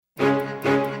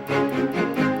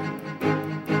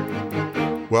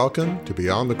Welcome to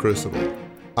Beyond the Crucible.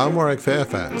 I'm Warwick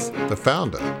Fairfax, the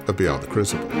founder of Beyond the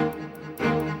Crucible.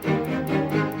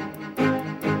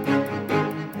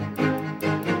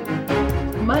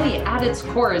 Money at its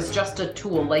core is just a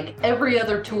tool, like every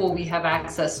other tool we have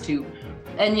access to.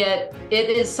 And yet it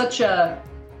is such a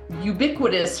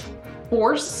ubiquitous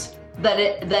force that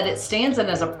it stands in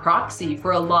as a proxy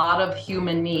for a lot of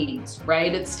human needs,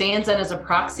 right? It stands in as a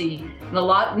proxy in a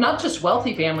lot, not just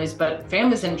wealthy families, but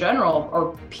families in general,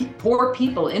 or poor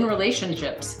people in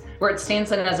relationships, where it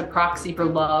stands in as a proxy for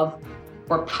love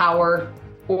or power,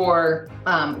 or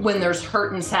when there's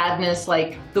hurt and sadness,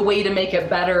 like the way to make it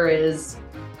better is,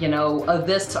 I'm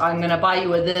going to buy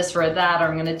you a this or a that, or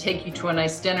I'm going to take you to a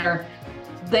nice dinner.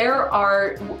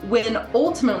 When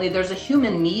ultimately there's a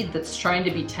human need that's trying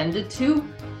to be tended to,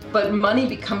 but money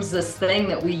becomes this thing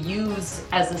that we use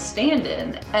as a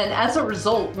stand-in. And as a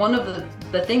result, one of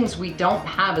the things we don't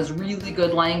have is really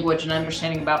good language and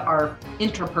understanding about our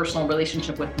interpersonal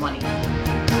relationship with money.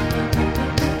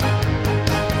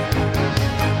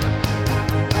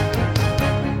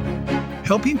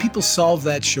 Helping people solve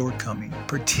that shortcoming,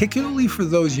 particularly for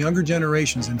those younger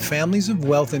generations and families of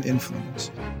wealth and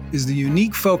influence, is the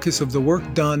unique focus of the work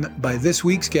done by this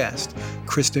week's guest,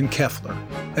 Kristin Keffeler.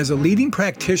 As a leading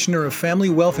practitioner of family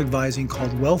wealth advising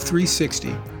called Wealth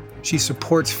 360, she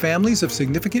supports families of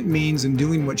significant means in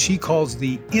doing what she calls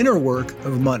the inner work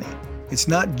of money. It's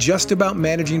not just about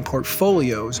managing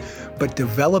portfolios, but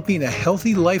developing a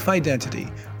healthy life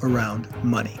identity around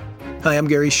money. Hi, I'm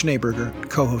Gary Schneeberger,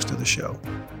 co-host of the show.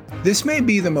 This may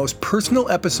be the most personal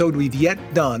episode we've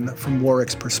yet done from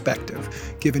Warwick's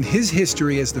perspective, given his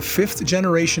history as the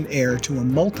fifth-generation heir to a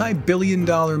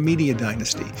multi-billion-dollar media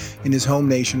dynasty in his home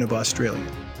nation of Australia.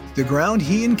 The ground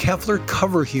he and Keffeler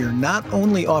cover here not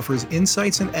only offers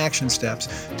insights and action steps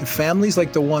to families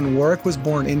like the one Warwick was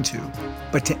born into,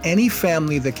 but to any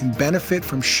family that can benefit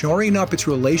from shoring up its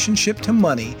relationship to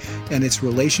money and its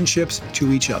relationships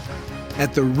to each other.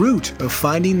 At the root of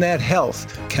finding that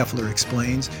health, Keffeler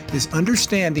explains, is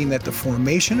understanding that the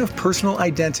formation of personal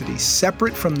identity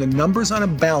separate from the numbers on a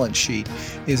balance sheet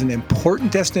is an important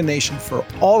destination for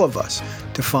all of us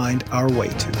to find our way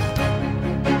to.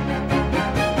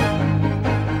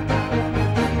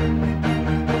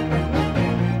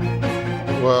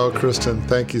 Well, Kristin,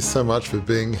 thank you so much for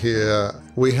being here.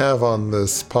 We have on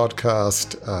this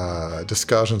podcast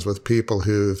discussions with people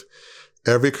who've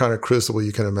every kind of crucible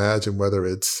you can imagine, whether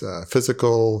it's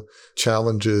physical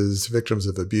challenges, victims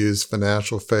of abuse,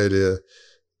 financial failure,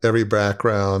 every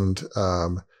background.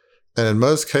 And in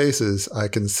most cases, I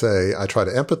can say I try to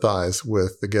empathize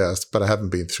with the guest, but I haven't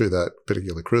been through that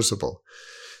particular crucible.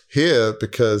 Here,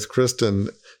 because Kristin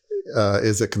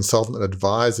is a consultant and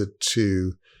advisor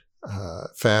to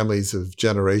families of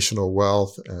generational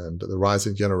wealth and the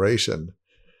rising generation,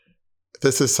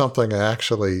 this is something I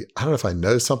don't know if I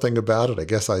know something about it. I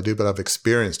guess I do, but I've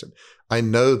experienced it. I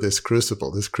know this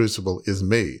crucible. This crucible is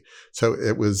me. So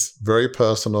it was very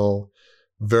personal,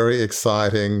 very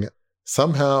exciting.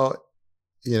 Somehow,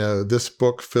 this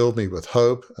book filled me with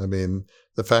hope. I mean,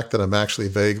 the fact that I'm actually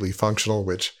vaguely functional,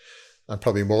 which I'm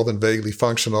probably more than vaguely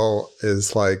functional,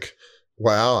 is like,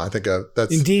 wow, I think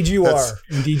that's... Indeed you are.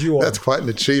 That's quite an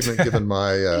achievement given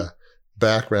my...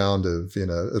 background of,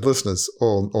 listeners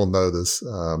all know this.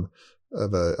 I'm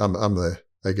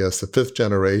the fifth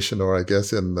generation, or I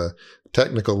guess in the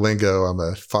technical lingo, I'm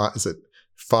a five?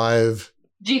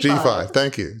 G5.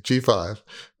 Thank you. G5.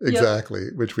 Exactly.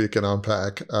 Yep. Which we can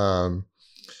unpack, of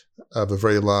a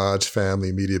very large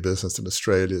family media business in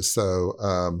Australia. So,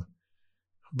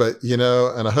 but,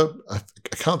 and I hope, I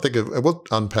can't think of, we'll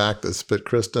unpack this, but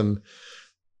Kristin,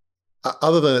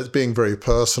 other than it being very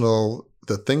personal,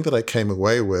 the thing that I came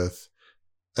away with,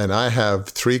 and I have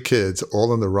 3 kids,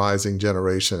 all in the rising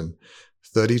generation,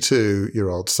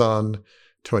 32-year-old son,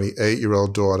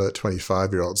 28-year-old daughter,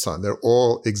 25-year-old son. They're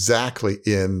all exactly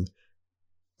in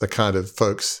the kind of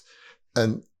folks.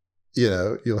 And,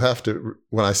 you'll have to,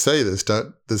 when I say this,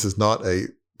 this is not a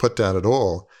put down at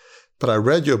all, but I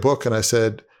read your book and I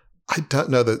said, I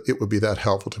don't know that it would be that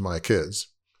helpful to my kids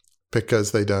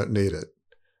because they don't need it.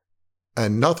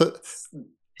 And not that...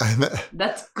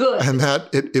 That's good. And that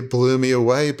it blew me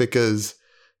away because,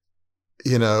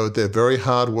 they're very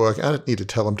hard work. I don't need to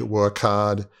tell them to work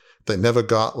hard. They never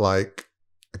got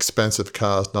expensive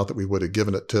cars, not that we would have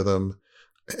given it to them.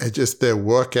 It's just their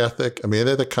work ethic. I mean,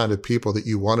 they're the kind of people that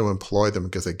you want to employ them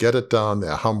because they get it done.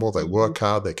 They're humble. They work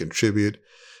hard. They contribute.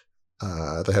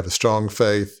 They have a strong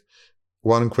faith.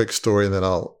 One quick story, and then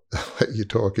I'll let you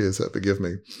talk here, so forgive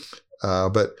me.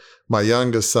 But my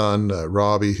youngest son,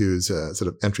 Robbie, who's sort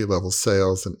of entry-level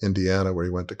sales in Indiana, where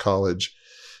he went to college,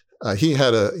 he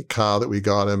had a car that we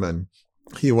got him, and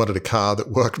he wanted a car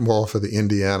that worked more for the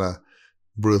Indiana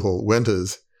brutal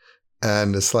winters.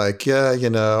 And it's like, yeah,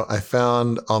 I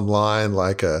found online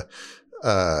like a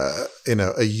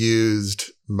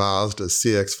used Mazda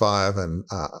CX-5, and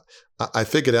I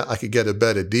figured out I could get a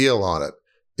better deal on it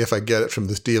if I get it from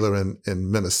this dealer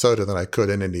in Minnesota than I could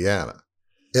in Indiana.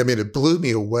 I mean, it blew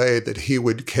me away that he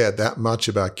would care that much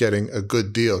about getting a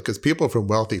good deal, because people from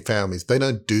wealthy families, they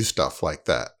don't do stuff like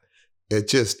that.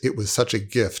 It was such a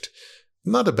gift,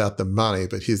 not about the money,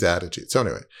 but his attitude. So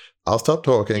anyway, I'll stop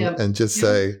talking and just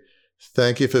say,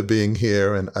 thank you for being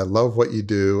here. And I love what you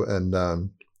do. And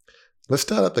let's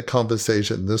start out the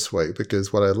conversation this way,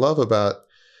 because what I love about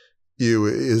you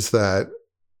is that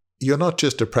you're not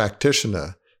just a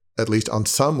practitioner. At least on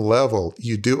some level,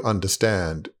 you do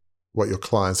understand what your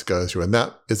clients go through. And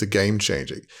that is a game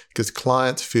changer, because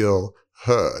clients feel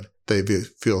heard. They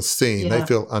feel seen. They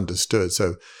feel understood.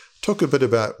 So talk a bit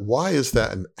about why is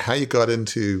that and how you got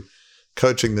into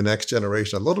coaching the next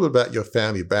generation, a little bit about your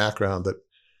family background that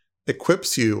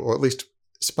equips you, or at least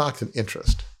sparks an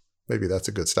interest. Maybe that's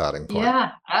a good starting point.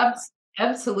 Yeah,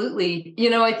 absolutely.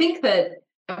 I think that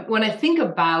when I think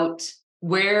about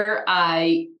where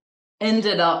I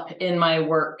ended up in my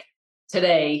work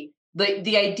today,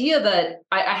 the idea that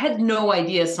I had no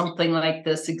idea something like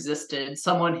this existed,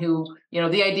 someone who,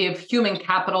 the idea of human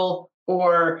capital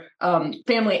or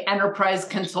family enterprise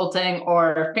consulting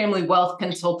or family wealth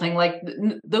consulting, like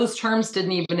those terms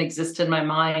didn't even exist in my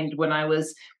mind when I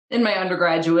was in my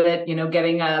undergraduate,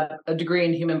 getting a degree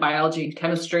in human biology and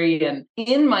chemistry. And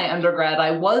in my undergrad,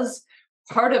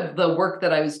 part of the work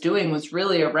that I was doing was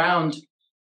really around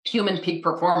human peak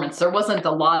performance. There wasn't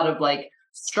a lot of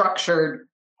structured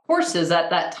courses at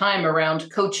that time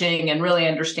around coaching and really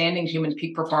understanding human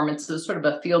peak performance. It was sort of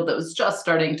a field that was just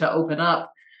starting to open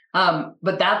up.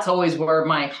 But that's always where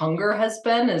my hunger has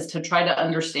been, is to try to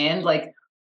understand,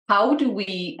 how do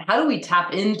we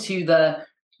tap into the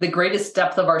greatest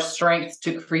depth of our strengths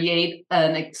to create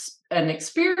an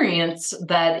experience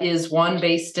that is one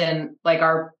based in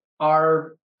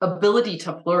our ability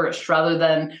to flourish, rather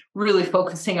than really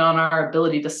focusing on our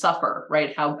ability to suffer,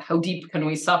 right? How deep can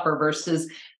we suffer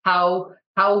versus how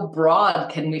broad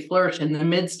can we flourish in the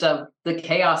midst of the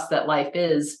chaos that life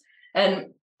is.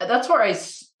 And that's where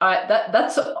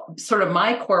that's sort of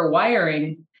my core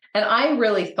wiring. And I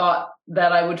really thought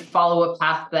that I would follow a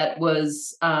path that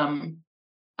was,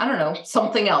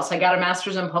 something else. I got a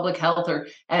master's in public health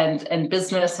and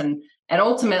business, and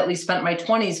ultimately spent my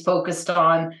 20s focusing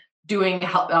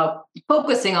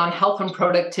on health and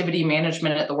productivity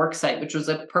management at the worksite, which was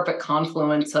a perfect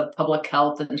confluence of public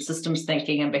health and systems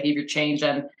thinking and behavior change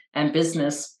and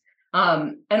business.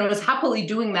 And I was happily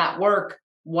doing that work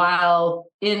while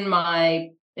in my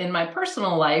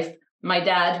personal life, my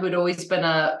dad, who had always been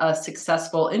a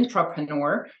successful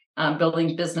intrapreneur,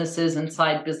 building businesses and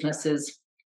side businesses,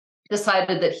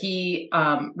 decided that he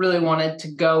really wanted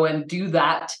to go and do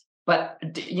that, but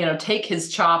take his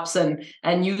chops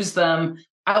and use them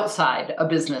outside a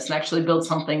business and actually build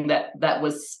something that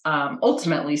was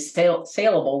ultimately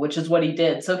saleable, which is what he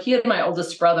did. So he and my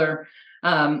oldest brother,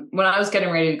 when I was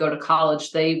getting ready to go to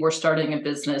college, they were starting a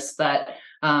business that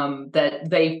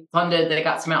they funded. They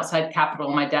got some outside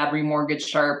capital. My dad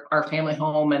remortgaged our family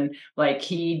home, and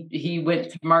he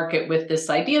went to market with this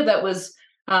idea that was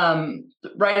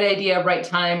right idea, right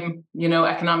time.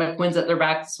 Economic winds at their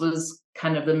backs. Was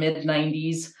kind of the mid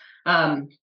 90s, and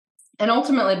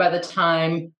ultimately, by the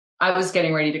time I was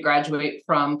getting ready to graduate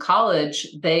from college,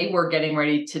 they were getting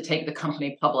ready to take the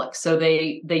company public. So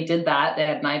they did that. They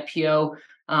had an IPO.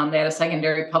 They had a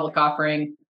secondary public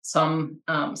offering some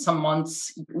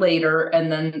months later,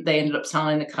 and then they ended up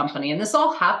selling the company. And this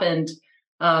all happened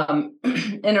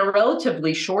in a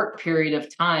relatively short period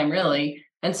of time, really.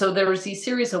 And so there was these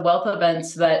series of wealth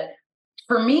events that,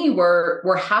 for me,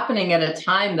 were happening at a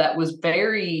time that was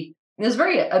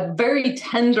a very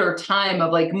tender time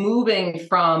of moving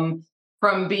from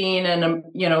being an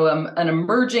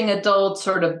emerging adult,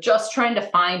 sort of just trying to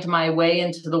find my way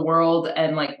into the world,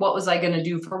 and what was I going to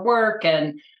do for work,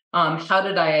 and how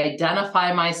did I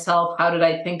identify myself? How did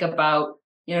I think about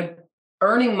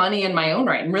earning money in my own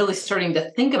right, and really starting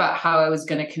to think about how I was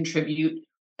going to contribute.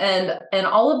 And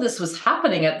all of this was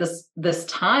happening at this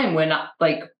time when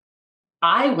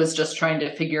I was just trying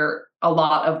to figure a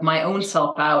lot of my own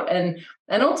self out. And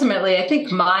ultimately, I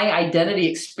think my identity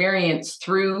experience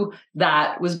through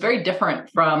that was very different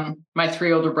from my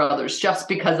three older brothers, just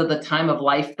because of the time of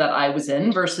life that I was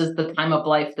in versus the time of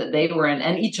life that they were in,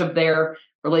 and each of their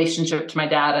relationship to my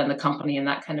dad and the company and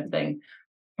that kind of thing.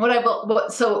 But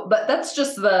that's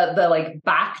just the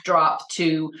backdrop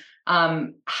to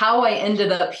how I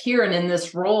ended up here and in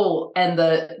this role, and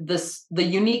the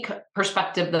unique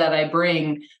perspective that I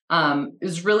bring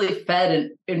is really fed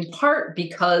in part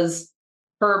because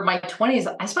for my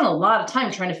 20s, I spent a lot of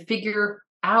time trying to figure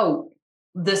out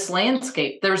this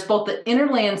landscape. There's both the inner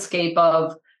landscape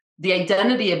of the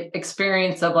identity of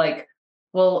experience of like,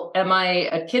 well, am I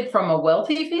a kid from a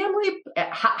wealthy family?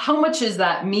 How much is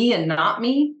that me and not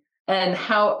me? And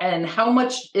how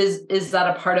much is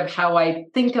that a part of how I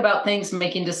think about things,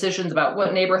 making decisions about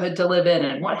what neighborhood to live in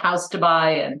and what house to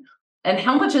buy, and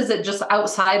how much is it just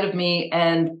outside of me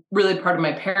and really part of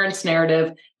my parents'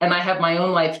 narrative, and I have my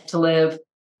own life to live.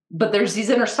 But there's these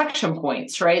intersection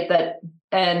points, right?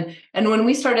 And when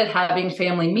we started having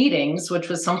family meetings, which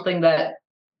was something that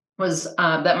was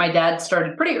that my dad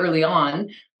started pretty early on,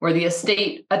 where the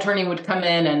estate attorney would come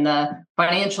in and the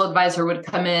financial advisor would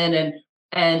come in,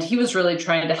 and he was really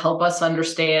trying to help us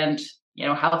understand,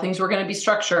 how things were going to be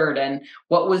structured and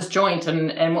what was joint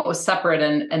and what was separate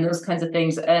and those kinds of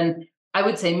things. And I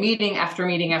would say meeting after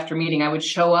meeting after meeting, I would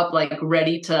show up like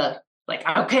ready to like,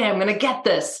 okay, I'm going to get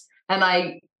this. And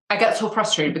I got so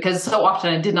frustrated because so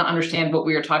often I did not understand what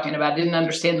we were talking about. I didn't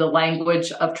understand the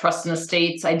language of trust and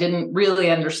estates. I didn't really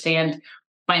understand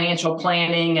financial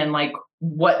planning and like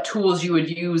what tools you would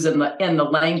use and the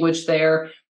language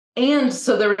there. And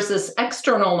so there was this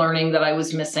external learning that I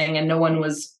was missing and no one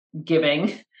was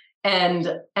giving. And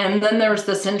then there was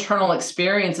this internal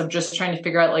experience of just trying to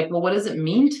figure out like, well, what does it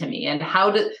mean to me? And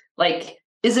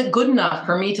is it good enough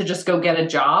for me to just go get a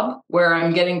job where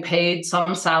I'm getting paid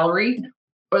some salary?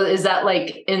 Or is that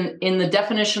like in the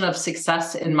definition of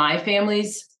success in my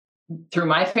family's, through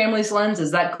my family's lens,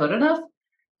 is that good enough?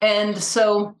 And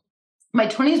so my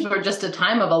 20s were just a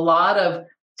time of a lot of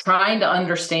trying to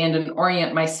understand and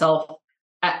orient myself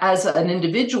as an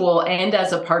individual and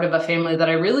as a part of a family that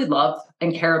I really love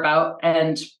and care about.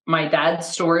 And my dad's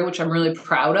story, which I'm really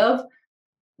proud of,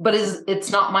 but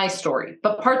it's not my story,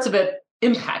 but parts of it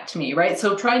impact me, right?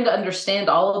 So trying to understand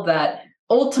all of that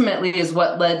ultimately is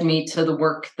what led me to the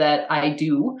work that I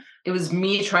do. It was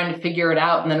me trying to figure it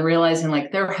out and then realizing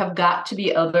like there have got to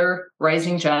be other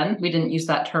rising gen. We didn't use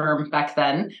that term back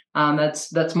then.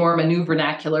 That's more of a new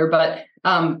vernacular, but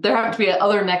there have to be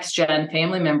other next gen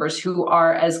family members who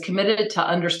are as committed to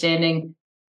understanding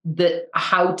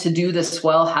how to do this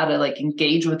well, how to like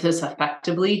engage with this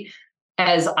effectively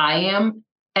as I am.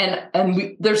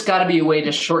 And there's got to be a way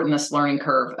to shorten this learning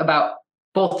curve about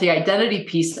both the identity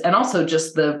piece and also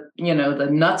just the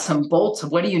nuts and bolts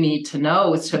of what do you need to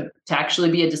know to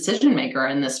actually be a decision maker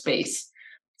in this space.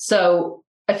 So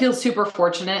I feel super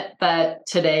fortunate that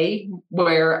today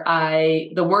where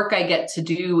the work I get to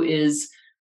do is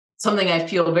something I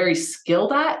feel very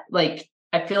skilled at. Like,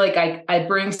 I feel like I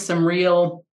bring some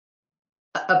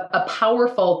a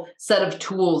powerful set of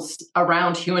tools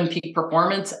around human peak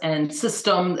performance and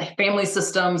family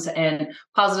systems and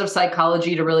positive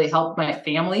psychology to really help my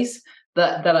families,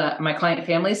 my client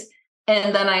families.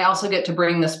 And then I also get to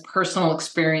bring this personal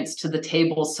experience to the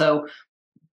table. So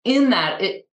in that,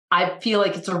 I feel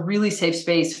like it's a really safe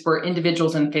space for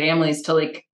individuals and families to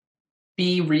like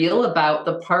be real about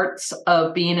the parts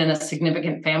of being in a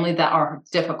significant family that are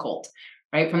difficult.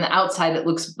 Right? From the outside, it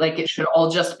looks like it should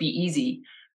all just be easy.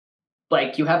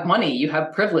 Like you have money, you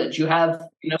have privilege, you have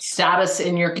status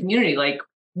in your community. Like,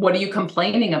 what are you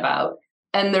complaining about?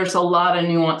 And there's a lot of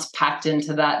nuance packed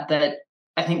into that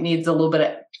I think needs a little bit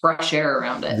of fresh air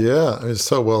around it. Yeah, it's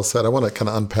so well said. I want to kind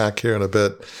of unpack here in a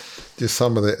bit just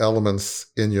some of the elements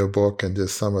in your book and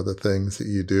just some of the things that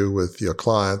you do with your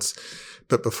clients.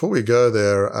 But before we go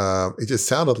there, it just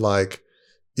sounded like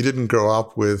you didn't grow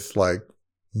up with like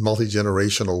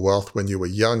multi-generational wealth when you were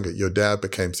younger. Your dad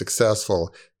became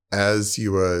successful as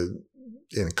you were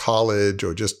in college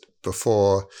or just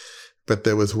before. But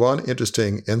there was one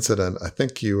interesting incident. I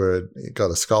think you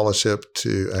got a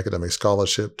academic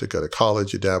scholarship to go to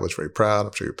college. Your dad was very proud.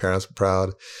 I'm sure your parents were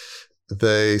proud.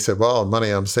 They said, well, money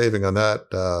I'm saving on that,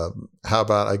 how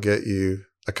about I get you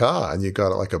a car? And you got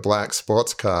like a black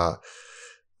sports car.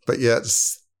 But yet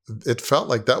it felt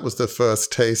like that was the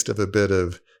first taste of a bit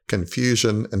of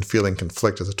confusion and feeling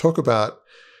conflicted. So talk about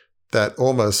that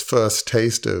almost first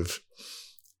taste of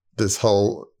this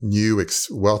whole new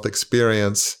wealth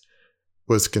experience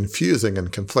was confusing and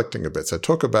conflicting a bit. So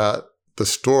talk about the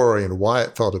story and why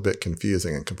it felt a bit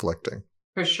confusing and conflicting.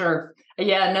 For sure.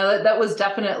 Yeah, no, that was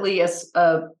definitely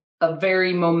a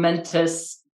very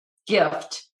momentous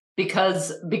gift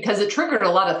because it triggered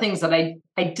a lot of things that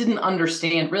I didn't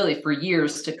understand really for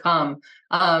years to come.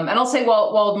 And I'll say,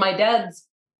 while my dad's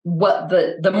what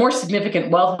the more significant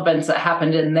wealth events that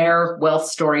happened in their wealth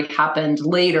story happened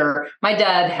later. My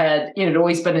dad had,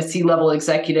 always been a C-level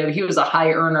executive. He was a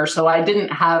high earner. So I didn't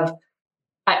have,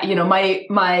 my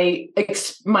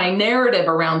narrative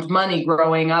around money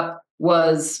growing up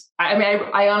was,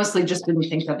 I honestly just didn't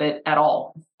think of it at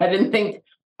all. I didn't think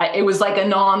it was like a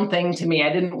non-thing to me.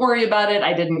 I didn't worry about it.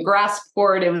 I didn't grasp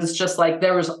for it. It was just like,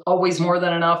 there was always more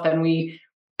than enough.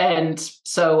 And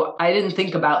so I didn't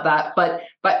think about that, but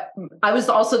I was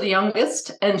also the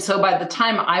youngest. And so by the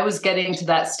time I was getting to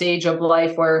that stage of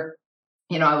life where,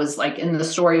 I was like in the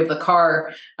story of the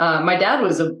car, my dad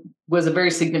was a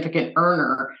very significant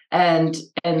earner. And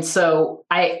so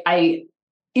I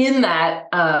in that,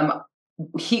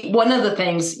 one of the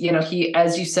things, he,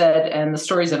 as you said, and the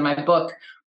stories in my book,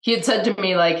 he had said to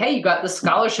me like, hey, you got this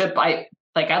scholarship. I'd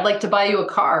like to buy you a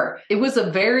car. It was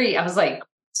I was like,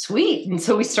 sweet. And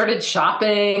so we started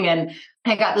shopping, and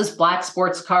I got this black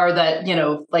sports car that,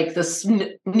 like this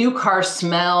new car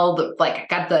smelled like, I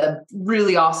got the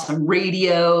really awesome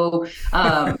radio,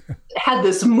 had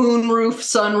this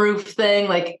sunroof thing,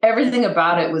 like everything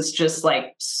about it was just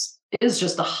like, it was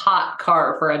just a hot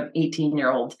car for an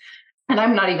 18-year-old. And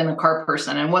I'm not even a car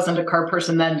person and wasn't a car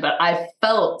person then, but I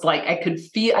felt like I can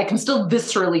still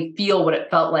viscerally feel what it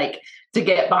felt like to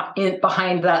get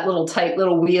behind that tight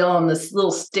little wheel and this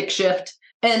little stick shift.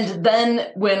 And then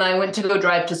when I went to go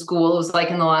drive to school, it was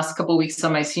like in the last couple of weeks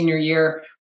of my senior year,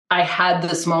 I had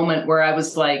this moment where I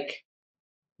was like,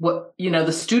 what,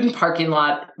 the student parking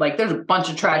lot, like there's a bunch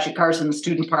of trashy cars in the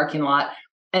student parking lot.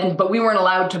 But we weren't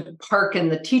allowed to park in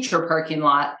the teacher parking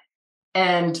lot.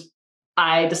 And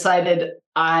I decided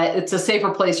it's a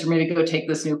safer place for me to go take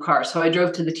this new car. So I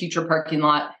drove to the teacher parking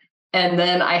lot. And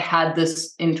then I had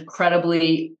this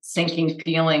incredibly sinking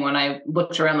feeling when I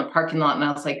looked around the parking lot, and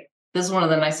I was like, this is one of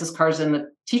the nicest cars in the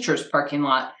teacher's parking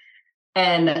lot.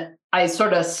 And I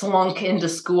sort of slunk into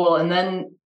school and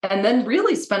then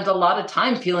really spent a lot of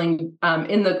time feeling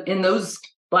in those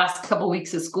last couple of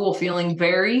weeks of school, feeling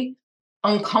very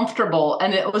uncomfortable.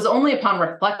 And it was only upon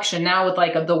reflection now with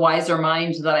like the wiser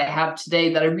mind that I have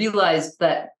today that I realized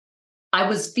that I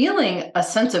was feeling a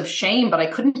sense of shame, but I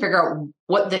couldn't figure out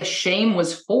what the shame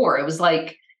was for. It was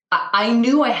like, I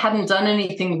knew I hadn't done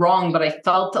anything wrong, but I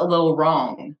felt a little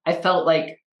wrong. I felt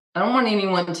like, I don't want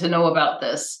anyone to know about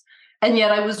this. And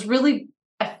yet I was really,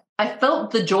 I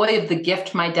felt the joy of the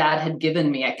gift my dad had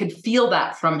given me. I could feel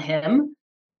that from him,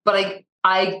 but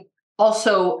I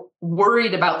also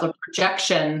worried about the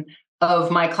projection of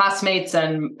my classmates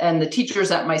and the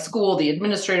teachers at my school, the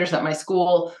administrators at my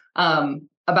school,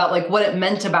 about like what it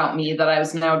meant about me that I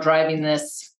was now driving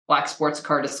this black sports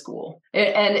car to school.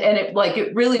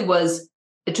 It really was,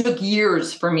 it took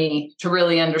years for me to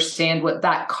really understand what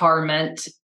that car meant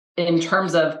in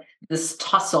terms of this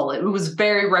tussle. It was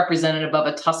very representative of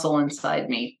a tussle inside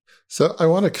me. So I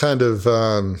want to kind of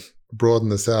broaden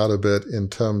this out a bit in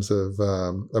terms of,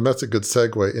 and that's a good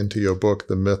segue into your book,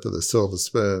 The Myth of the Silver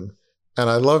Spoon. And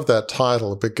I love that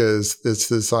title because it's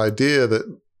this idea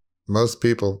that most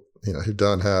people, who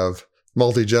don't have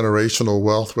multi-generational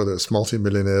wealth, whether it's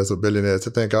multimillionaires or billionaires, to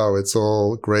think, oh, it's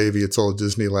all gravy, it's all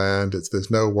Disneyland,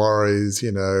 there's no worries,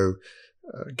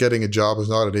 getting a job is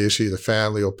not an issue. The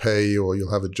family will pay you, or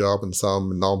you'll have a job in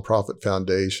some nonprofit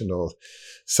foundation, or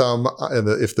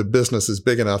if the business is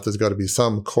big enough, there's got to be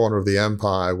some corner of the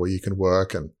empire where you can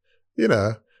work and,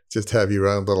 just have your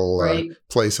own little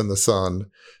place in the sun.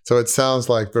 So it sounds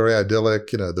like very idyllic,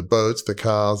 the boats, the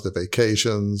cars, the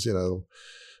vacations,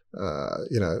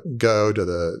 go to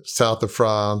the south of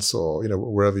France or,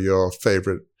 wherever your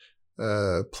favorite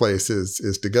place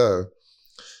is to go.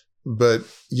 But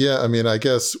yeah, I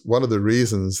guess one of the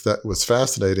reasons that was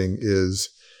fascinating is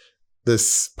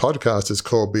this podcast is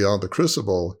called Beyond the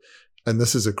Crucible. And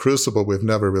this is a crucible we've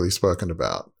never really spoken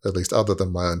about, at least other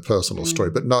than my own personal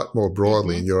story, but not more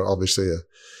broadly. And you're obviously a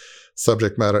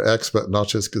subject matter expert, not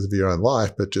just because of your own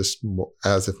life, but just more,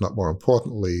 as if not more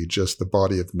importantly, just the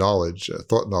body of knowledge,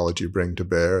 thought knowledge you bring to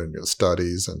bear in your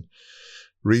studies and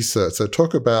research. So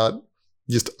talk about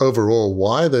just overall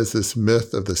why there's this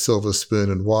myth of the silver spoon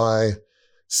and why,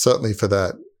 certainly for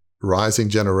that rising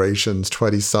generations,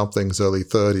 20-somethings, early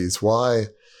 30s, why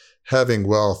having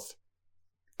wealth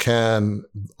can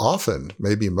often,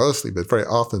 maybe mostly, but very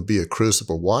often be a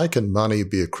crucible. Why can money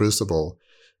be a crucible,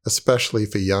 especially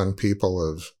for young people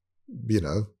of,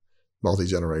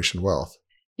 multi-generation wealth?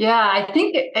 Yeah, I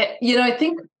think, I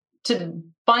think to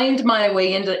find my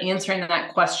way into answering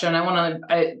that question,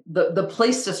 the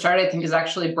place to start, I think, is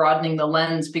actually broadening the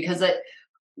lens, because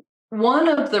one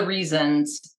of the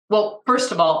reasons, well,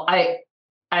 first of all,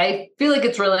 I feel like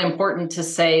it's really important to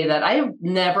say that I have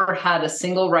never had a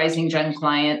single rising gen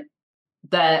client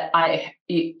that I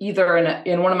either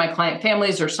in one of my client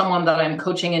families or someone that I'm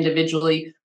coaching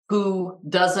individually who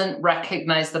doesn't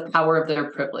recognize the power of their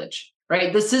privilege,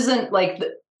 right? This isn't like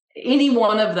any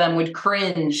one of them would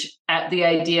cringe at the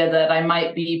idea that I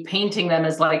might be painting them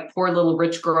as like poor little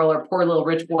rich girl or poor little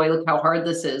rich boy. Look how hard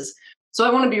this is. So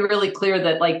I want to be really clear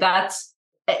that like that's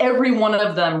every one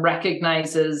of them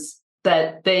recognizes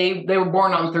that they were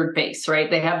born on third base, right?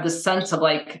 They have this sense of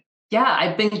like, yeah,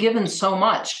 I've been given so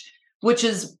much, which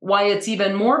is why it's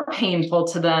even more painful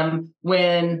to them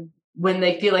when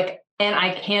they feel like, and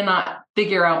I cannot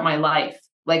figure out my life.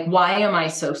 Like, why am I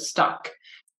so stuck?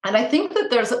 And I think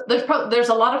that there's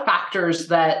a lot of factors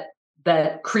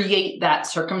that create that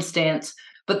circumstance.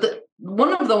 But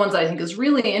one of the ones I think is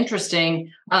really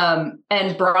interesting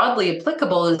and broadly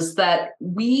applicable is that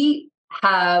we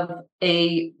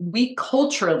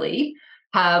culturally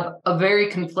have a very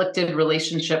conflicted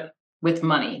relationship with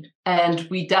money. And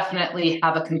we definitely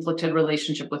have a conflicted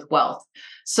relationship with wealth.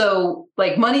 So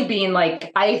like money being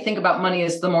like, I think about money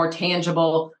as the more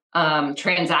tangible,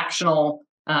 transactional,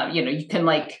 you can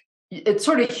like, it's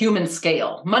sort of human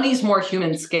scale. Money's more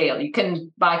human scale. You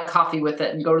can buy coffee with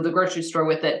it and go to the grocery store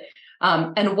with it.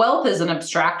 And wealth is an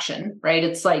abstraction, right?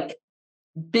 It's like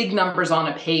big numbers on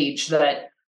a page that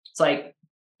it's like,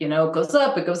 it goes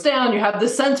up, it goes down, you have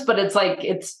this sense, but it's like,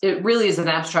 it really is an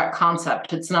abstract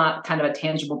concept. It's not kind of a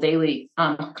tangible daily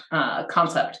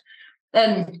concept.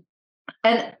 And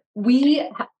we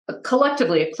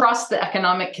collectively across the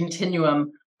economic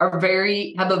continuum have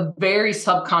a very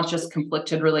subconscious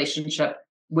conflicted relationship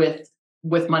with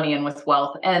money and with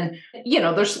wealth. And,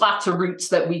 there's lots of roots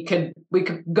that we could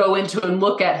go into and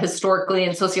look at historically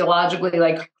and sociologically,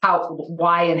 like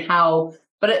why and how,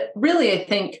 but really, I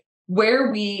think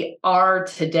where we are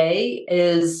today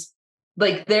is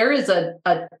like, there is a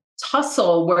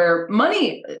tussle where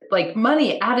money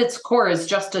at its core is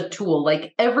just a tool,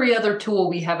 like every other tool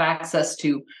we have access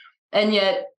to. And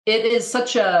yet it is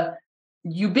such a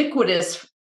ubiquitous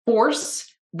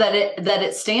force that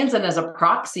it stands in as a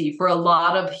proxy for a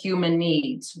lot of human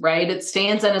needs, right? It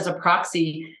stands in as a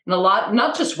proxy in a lot,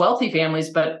 not just wealthy families,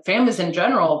 but families in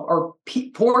general, or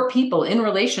poor people in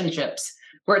relationships,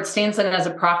 where it stands in as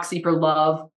a proxy for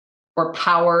love or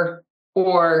power,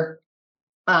 or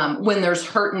when there's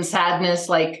hurt and sadness,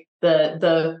 like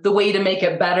the way to make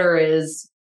it better is,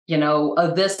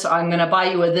 this, I'm going to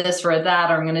buy you a this or a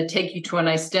that, or I'm going to take you to a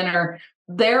nice dinner.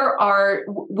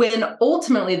 When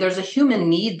ultimately there's a human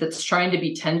need that's trying to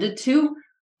be tended to,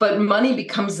 but money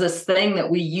becomes this thing that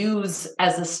we use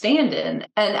as a stand-in.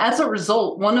 And as a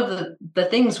result, one of the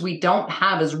things we don't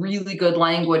have is really good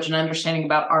language and understanding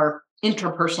about our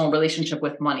interpersonal relationship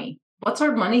with money. What's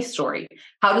our money story?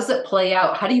 How does it play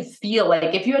out? How do you feel?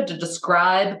 Like if you had to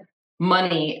describe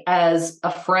money as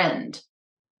a friend,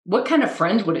 what kind of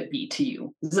friend would it be to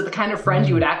you? Is it the kind of friend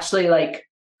you would actually like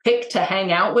pick to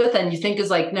hang out with and you think is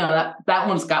like, no, that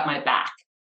one's got my back?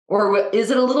 Or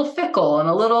is it a little fickle and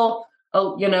a little,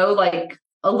 like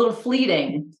a little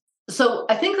fleeting? So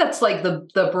I think that's like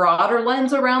the broader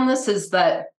lens around this is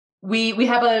that we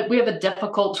have a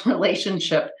difficult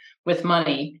relationship with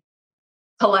money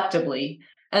collectively.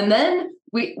 And then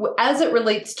as it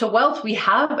relates to wealth, we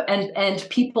have, and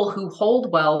people who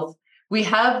hold wealth, we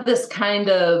have this kind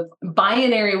of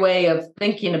binary way of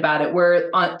thinking about it, where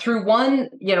through one,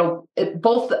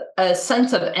 both a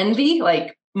sense of envy,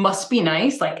 like must be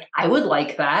nice, like I would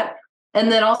like that.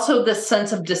 And then also this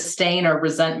sense of disdain or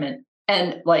resentment.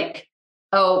 And like,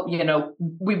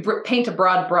 we paint a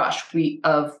broad brush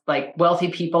of like wealthy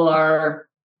people are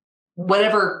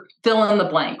whatever, fill in the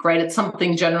blank, right? It's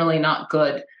something generally not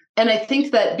good. And I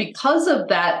think that because of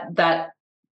that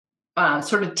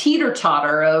sort of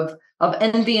teeter-totter of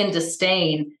envy and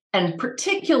disdain, and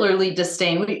particularly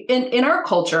disdain in our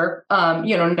culture,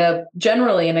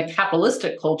 generally in a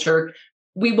capitalistic culture,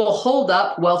 we will hold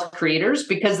up wealth creators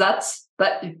because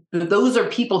those are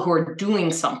people who are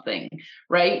doing something,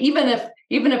 right? Even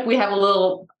if we have a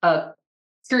little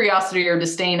curiosity or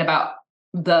disdain about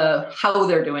how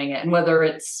they're doing it and whether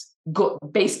it's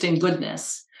based in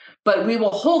goodness, but we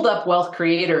will hold up wealth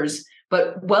creators.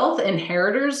 But wealth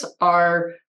inheritors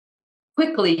are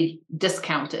quickly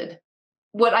discounted.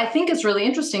 What I think is really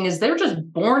interesting is they're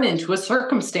just born into a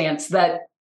circumstance that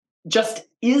just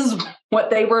is what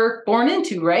they were born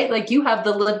into, right? Like you have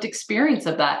the lived experience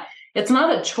of that. It's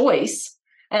not a choice.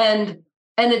 And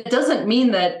it doesn't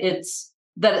mean that it's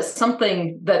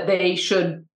something that they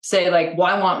should say like, well,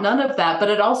 I want none of that. But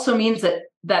it also means that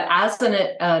as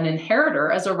an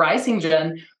inheritor, as a rising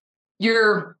gen,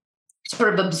 you're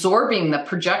sort of absorbing the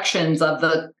projections of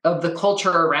the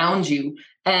culture around you.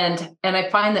 And I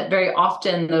find that very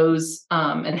often those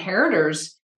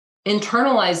inheritors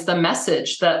internalize the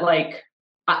message that like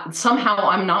somehow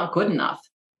I'm not good enough.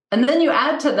 And then you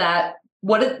add to that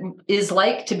what it is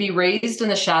like to be raised in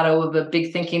the shadow of a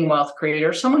big thinking wealth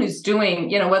creator, someone who's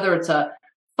doing, whether it's a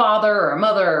father or a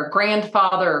mother or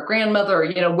grandfather or grandmother,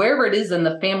 wherever it is in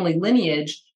the family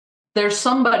lineage, there's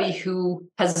somebody who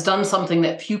has done something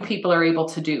that few people are able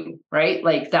to do, right?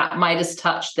 Like that Midas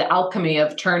touch, the alchemy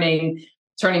of turning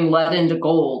lead into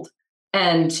gold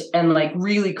and like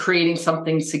really creating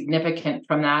something significant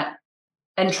from that,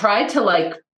 and try to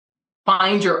like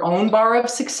find your own bar of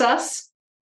success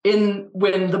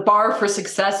when the bar for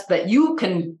success that you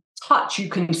can touch, you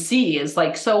can see is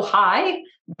like so high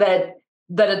that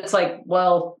it's like,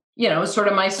 well, sort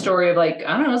of my story of like,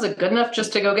 I don't know, is it good enough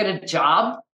just to go get a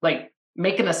job, like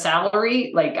making a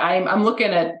salary? Like I'm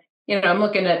looking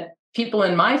at people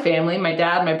in my family, my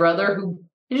dad, my brother, who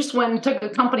just went and took a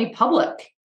company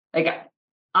public. Like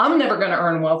I'm never going to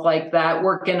earn wealth like that,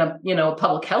 work in a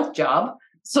public health job.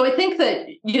 So I think that,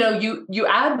 you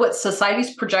add what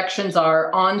society's projections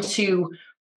are onto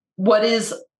what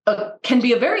can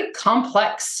be a very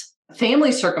complex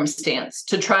family circumstance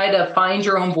to try to find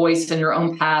your own voice and your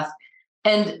own path.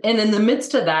 And in the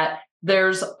midst of that,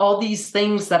 there's all these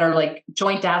things that are like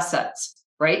joint assets,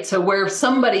 right? So where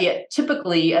somebody,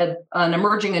 typically an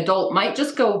emerging adult, might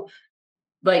just go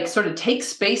like sort of take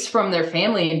space from their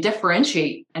family and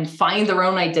differentiate and find their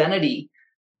own identity.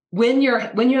 When you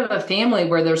have a family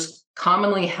where there's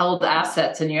commonly held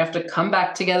assets and you have to come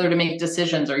back together to make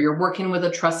decisions, or you're working with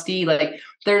a trustee, like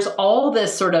there's all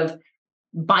this sort of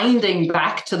binding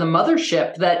back to the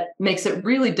mothership that makes it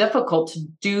really difficult to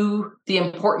do the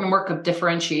important work of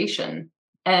differentiation.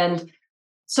 And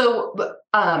so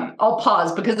I'll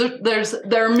pause because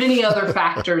there are many other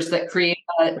factors that create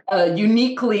a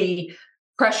uniquely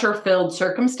pressure-filled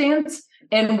circumstance.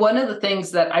 And one of the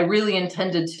things that I really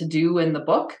intended to do in the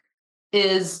book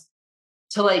is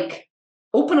to like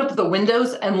open up the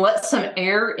windows and let some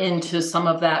air into some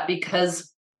of that,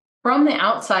 because from the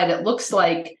outside, it looks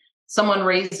like someone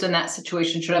raised in that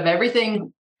situation should have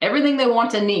everything they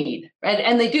want and need.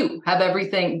 And they do have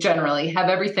everything, generally have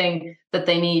everything that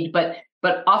they need. But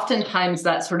oftentimes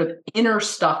that sort of inner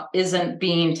stuff isn't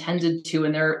being tended to,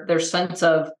 and their sense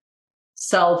of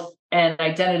self and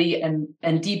identity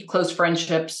and deep, close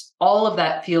friendships, all of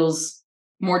that feels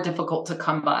more difficult to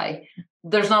come by.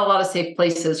 There's not a lot of safe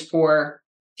places for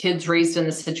kids raised in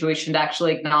this situation to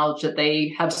actually acknowledge that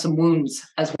they have some wounds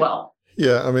as well.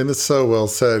 Yeah, I mean, it's so well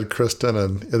said, Kristin,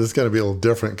 and it is going to be a little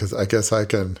different because I guess I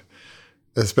can,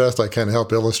 as best I can,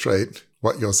 help illustrate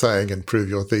what you're saying and prove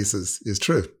your thesis is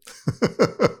true.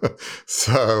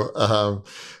 So,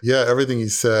 everything you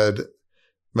said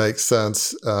makes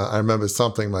sense. I remember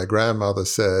something my grandmother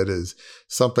said is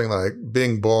something like,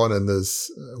 being born in this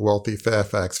wealthy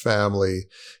Fairfax family,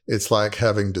 it's like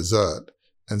having dessert.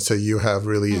 And so you have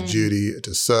really a duty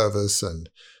to service and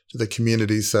to the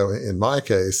community. So in my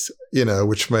case,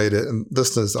 which made it, and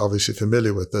listeners are obviously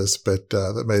familiar with this, but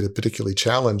that made it particularly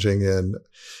challenging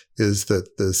is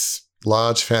that this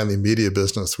large family media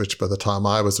business, which by the time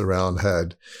I was around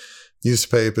had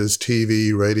newspapers,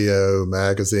 TV, radio,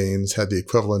 magazines, had the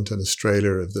equivalent in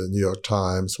Australia of the New York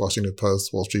Times, Washington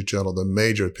Post, Wall Street Journal, the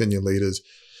major opinion leaders.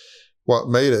 What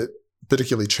made it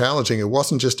particularly challenging, it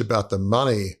wasn't just about the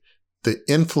money, the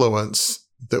influence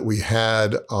that we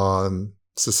had on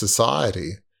the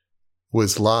society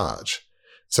was large.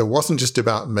 So it wasn't just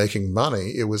about making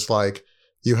money. It was like,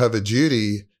 you have a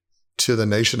duty to the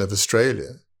nation of Australia.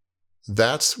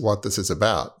 That's what this is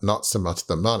about, not so much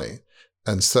the money.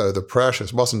 And so the pressure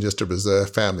wasn't just to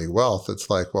preserve family wealth. It's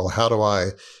like, well, how do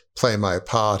I play my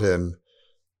part in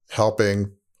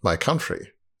helping my country,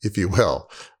 if you will?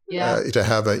 Yeah. To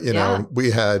have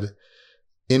we had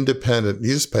independent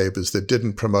newspapers that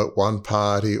didn't promote one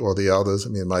party or the others. I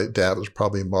mean, my dad was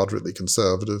probably moderately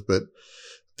conservative, but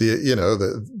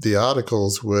the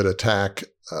articles would attack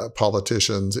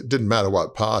politicians. It didn't matter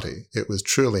what party. It was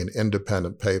truly an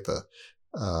independent paper.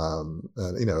 And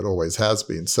it always has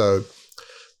been. So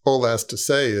all that's to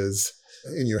say is,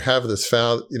 and you have this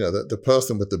the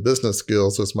person with the business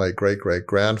skills was my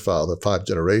great-great-grandfather 5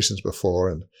 generations before.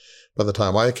 And by the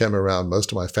time I came around,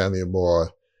 most of my family are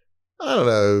more, I don't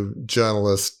know,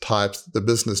 journalist types. The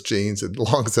business genes had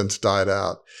long since died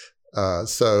out.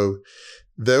 So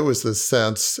there was this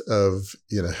sense of,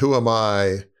 who am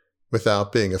I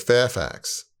without being a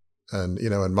Fairfax? And,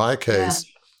 in my case,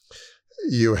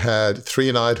 you had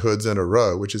 3 knighthoods in a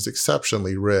row, which is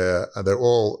exceptionally rare. And they're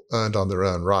all earned on their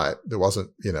own right. It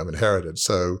wasn't, inherited.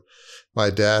 So my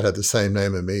dad had the same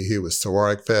name as me. He was Sir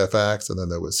Warwick Fairfax, and then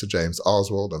there was Sir James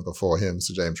Oswald, and before him,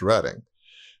 Sir James Redding.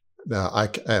 Now,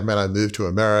 I moved to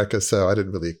America, so I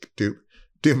didn't really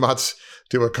do much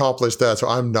to accomplish that. So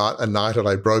I'm not a knighthood.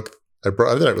 I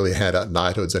don't really hand out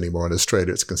knighthoods anymore in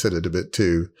Australia. It's considered a bit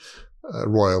too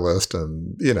royalist,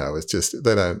 and it's just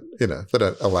they don't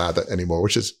allow that anymore,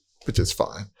 which is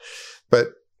fine. But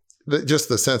just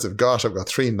the sense of, gosh, I've got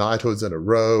 3 knighthoods in a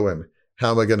row, and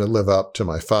how am I going to live up to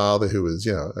my father, who was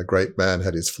a great man,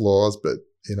 had his flaws, but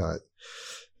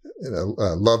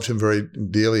loved him very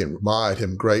dearly and admired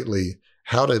him greatly.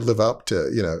 How to live up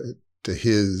to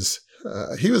his.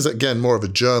 He was, again, more of a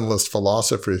journalist,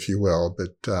 philosopher, if you will,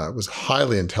 but was a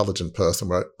highly intelligent person,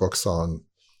 wrote books on,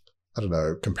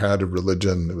 comparative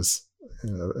religion. It was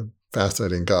a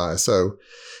fascinating guy. So,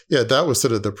 yeah, that was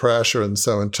sort of the pressure. And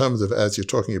so in terms of, as you're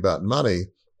talking about money,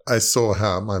 I saw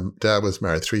how my dad was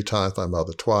married 3 times, my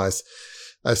mother twice.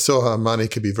 I saw how money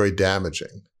could be very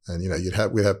damaging. And,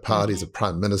 we'd have parties of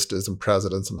prime ministers and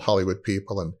presidents and Hollywood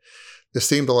people, and there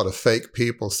seemed a lot of fake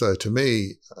people. So to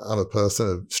me, I'm a person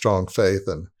of strong faith.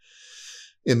 And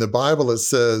in the Bible, it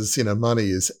says, money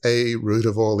is a root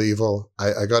of all evil.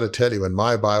 I got to tell you, in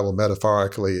my Bible,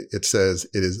 metaphorically, it says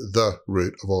it is the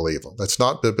root of all evil. That's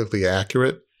not biblically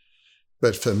accurate.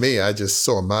 But for me, I just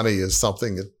saw money as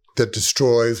something that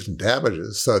destroys and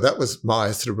damages. So that was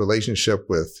my sort of relationship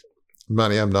with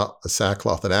money. I'm not a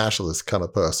sackcloth and ashes kind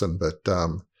of person, but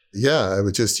yeah, it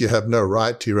was just, you have no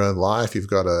right to your own life. You've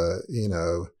got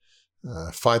to,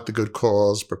 fight the good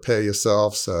cause, prepare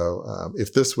yourself. So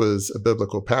if this was a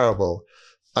biblical parable,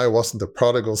 I wasn't the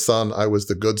prodigal son. I was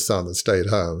the good son that stayed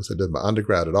home. So I did my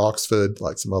undergrad at Oxford,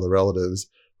 like some other relatives,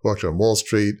 worked on Wall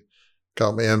Street,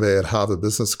 got my MBA at Harvard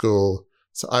Business School.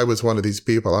 So I was one of these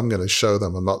people. I'm going to show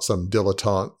them I'm not some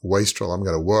dilettante wastrel. I'm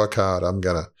going to work hard. I'm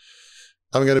going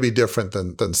to be different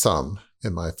than some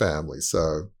in my family.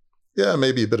 So yeah,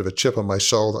 maybe a bit of a chip on my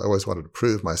shoulder. I always wanted to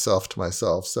prove myself to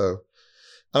myself. So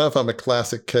I don't know if I'm a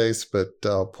classic case, but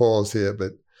I'll pause here.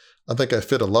 But I think I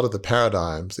fit a lot of the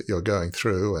paradigms that you're going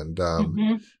through. And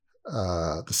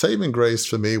the saving grace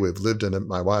for me, we've lived in it.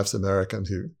 My wife's American,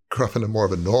 who grew up in a more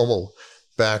of a normal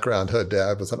background. Her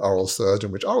dad was an oral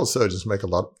surgeon, which oral surgeons make a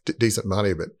lot decent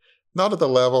money, but not at the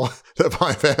level that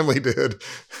my family did.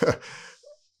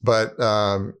 But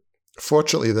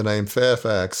fortunately, the name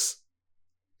Fairfax,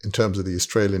 in terms of the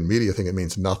Australian media thing, it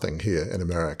means nothing here in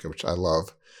America, which I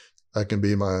love. I can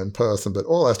be my own person. But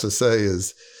all I have to say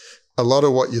is a lot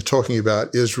of what you're talking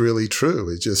about is really true.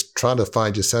 It's just trying to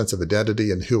find your sense of identity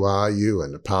and who are you,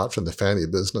 and apart from the family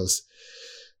business,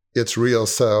 it's real.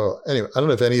 So anyway, I don't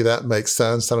know if any of that makes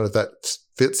sense. I don't know if that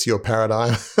fits your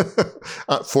paradigm,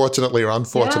 fortunately or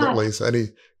unfortunately. Yeah. So any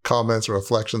comments or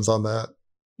reflections on that?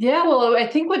 Yeah, well, I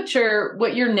think what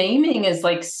you're naming is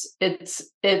like it's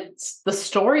the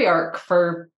story arc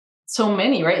for so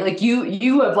many, right? Like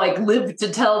you have like lived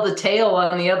to tell the tale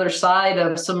on the other side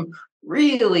of some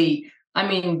really,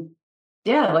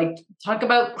 like talk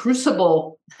about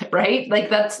crucible, right? Like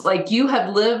that's like you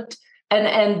have lived,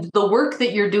 and the work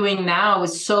that you're doing now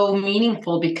is so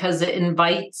meaningful because it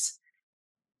invites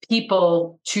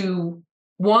people to,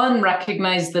 1,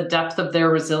 recognize the depth of their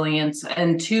resilience,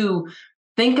 and 2,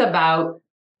 think about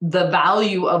the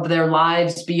value of their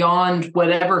lives beyond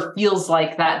whatever feels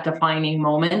like that defining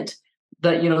moment,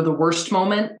 the worst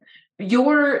moment.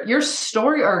 Your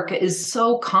story arc is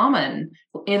so common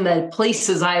in the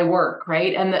places I work,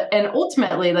 right? And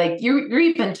ultimately, like you're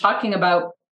even talking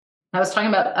about, I was talking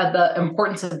about the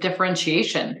importance of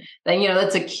differentiation. That,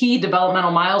 that's a key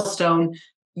developmental milestone.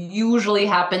 Usually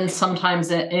happens sometimes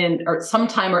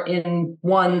sometime or in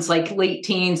one's like late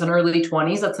teens and early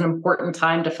 20s. That's an important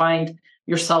time to find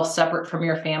yourself separate from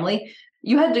your family.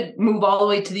 You had to move all the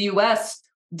way to the US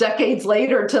decades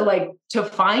later to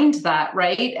find that,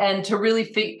 right? And to really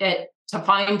to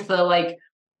find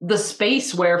the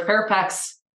space where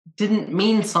Fairfax didn't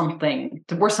mean something,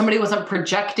 where somebody wasn't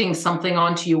projecting something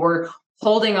onto you or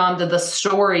holding on to the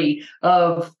story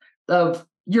of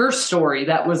your story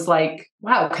that was like,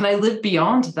 wow, can I live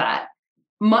beyond that?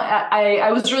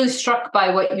 I was really struck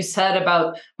by what you said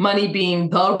about money being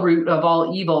the root of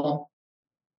all evil.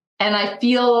 And I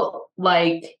feel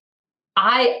like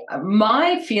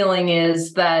my feeling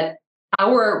is that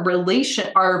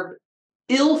our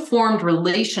ill-formed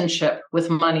relationship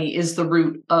with money is the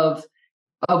root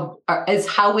is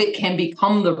how it can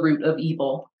become the root of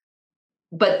evil.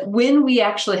 But when we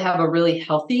actually have a really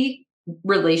healthy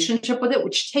relationship with it,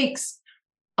 which takes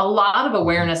a lot of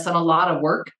awareness and a lot of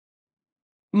work,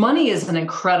 money is an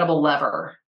incredible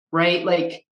lever, right?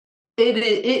 Like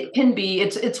it can be,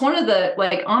 it's one of the,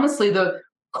 like, honestly, the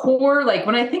core, like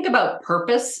when I think about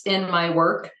purpose in my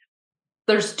work,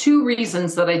 there's two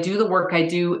reasons that I do the work I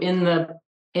do in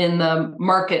the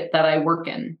market that I work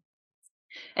in.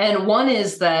 And one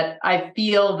is that I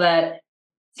feel that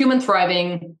human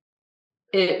thriving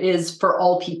is for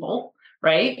all people,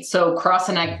 right? So cross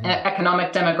an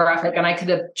economic demographic, and I could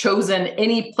have chosen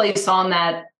any place on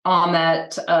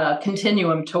that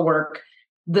continuum to work.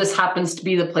 This happens to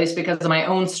be the place because of my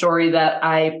own story that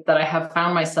I have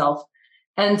found myself.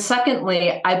 And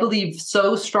secondly, I believe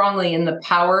so strongly in the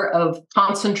power of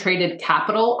concentrated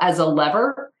capital as a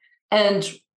lever. And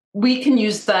we can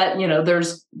use that,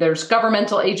 there's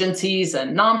governmental agencies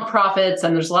and nonprofits,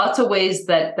 and there's lots of ways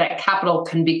that capital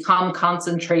can become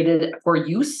concentrated for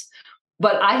use.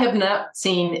 But I have not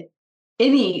seen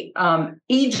any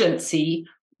agency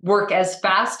work as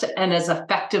fast and as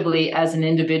effectively as an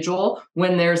individual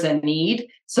when there's a need.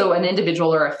 So an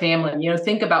individual or a family,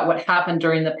 think about what happened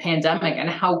during the pandemic and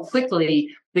how quickly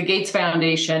the Gates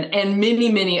Foundation and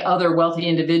many, many other wealthy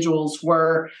individuals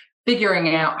were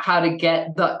figuring out how to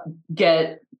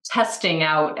get testing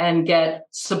out and get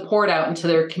support out into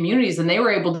their communities. And they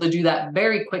were able to do that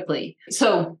very quickly.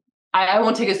 So I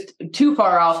won't take us too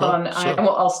far off Sure.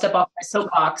 I'll step off my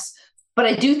soapbox. But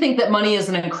I do think that money is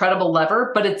an incredible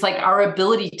lever, but it's like our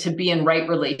ability to be in right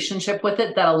relationship with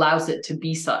it that allows it to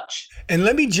be such. And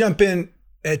let me jump in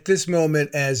at this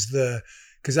moment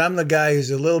because I'm the guy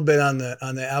who's a little bit on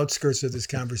the outskirts of this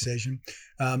conversation.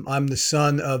 I'm the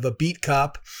son of a beat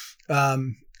cop,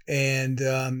 and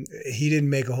he didn't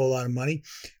make a whole lot of money.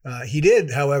 He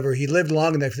did, however, he lived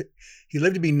long enough. He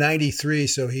lived to be 93,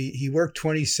 so he worked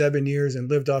 27 years and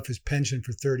lived off his pension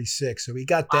for 36. So he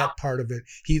got that part of it.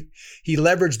 He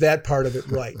leveraged that part of it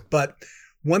right. But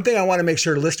one thing I want to make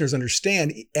sure listeners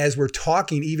understand, as we're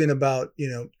talking even about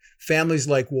families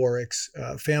like Warwick's,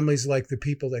 families like the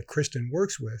people that Kristin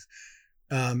works with,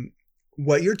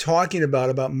 what you're talking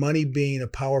about money being a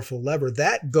powerful lever,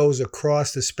 that goes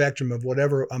across the spectrum of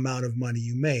whatever amount of money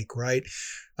you make, right?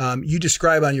 You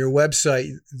describe on your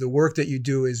website, the work that you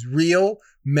do is real,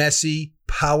 messy,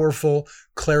 powerful,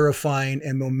 clarifying,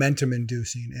 and momentum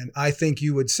inducing. And I think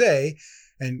you would say,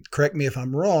 and correct me if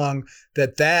I'm wrong,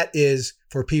 that is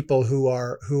for people who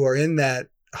are in that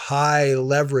high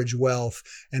leverage wealth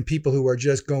and people who are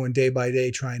just going day by day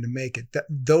trying to make it.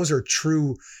 Those are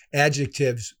true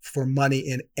adjectives for money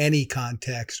in any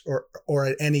context or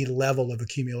at any level of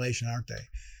accumulation, aren't they?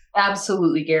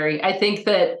 Absolutely, Gary. I think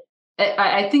that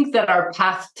our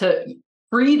path to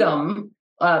freedom,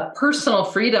 personal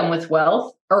freedom with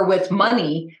wealth or with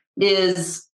money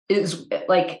is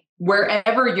like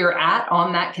wherever you're at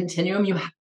on that continuum,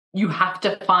 you have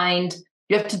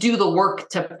to do the work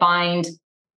to find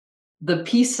the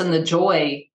peace and the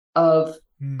joy of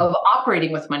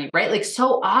operating with money, right? Like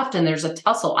so often there's a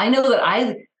tussle. I know that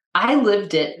I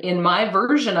lived it in my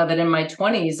version of it in my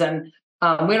 20s, and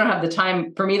we don't have the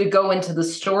time for me to go into the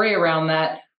story around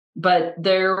that. But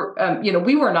there,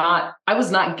 I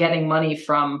was not getting money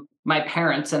from my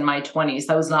parents in my 20s.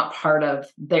 That was not part of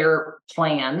their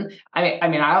plan. I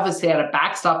mean, I obviously had a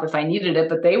backstop if I needed it,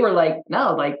 but they were like,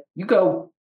 no, like you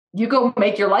go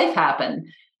make your life happen.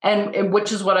 And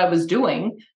which is what I was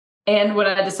doing. And when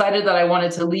I decided that I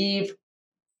wanted to leave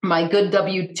my good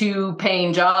W-2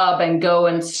 paying job and go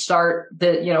and start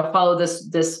follow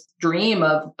this dream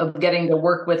of getting to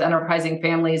work with enterprising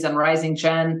families and rising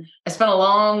gen, I spent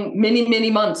many, many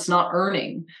months not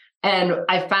earning. And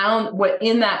I found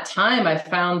in that time, I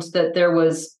found that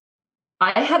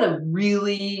I had a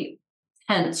really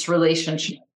tense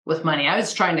relationship with money. I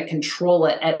was trying to control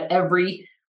it at every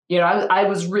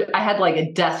I had like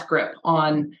a death grip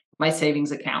on my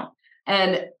savings account,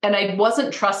 and I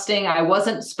wasn't trusting. I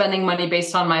wasn't spending money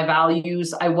based on my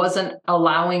values. I wasn't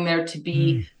allowing there to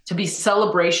be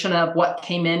celebration of what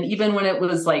came in, even when it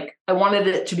was like I wanted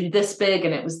it to be this big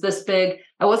and it was this big.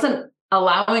 I wasn't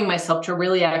allowing myself to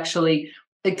really actually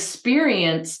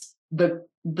experience the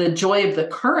joy of the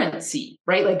currency,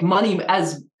 right? Like money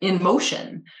as in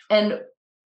motion, and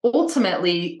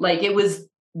ultimately, like it was.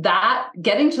 That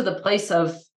getting to the place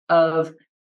of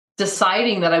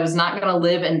deciding that I was not going to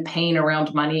live in pain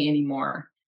around money anymore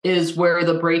is where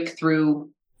the breakthrough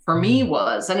for me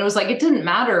was. And it was like, it didn't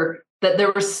matter that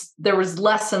there was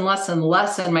less and less and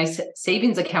less in my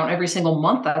savings account every single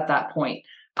month at that point.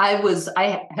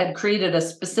 I had created a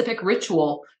specific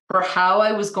ritual for how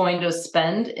I was going to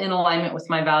spend in alignment with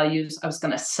my values. I was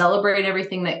going to celebrate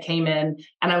everything that came in,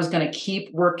 and I was going to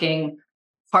keep working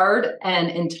hard and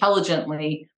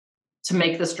intelligently to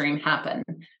make this dream happen.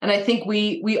 And I think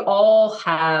we all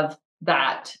have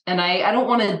that. And I don't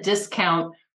want to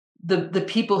discount the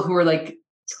people who are like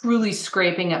truly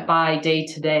scraping it by day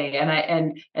to day. And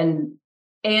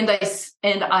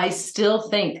I still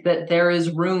think that there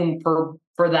is room for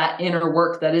that inner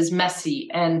work that is messy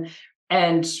and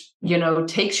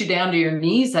takes you down to your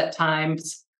knees at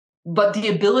times. But the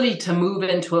ability to move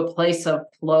into a place of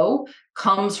flow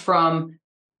comes from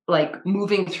like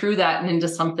moving through that and into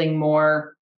something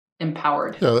more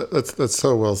empowered. Yeah, that's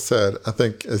so well said. I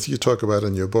think as you talk about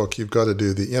in your book, you've got to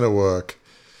do the inner work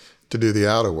to do the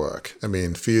outer work. I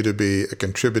mean, for you to be a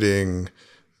contributing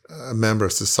member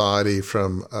of society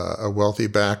from a wealthy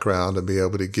background and be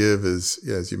able to give, as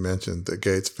you mentioned, the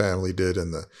Gates family did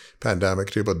in the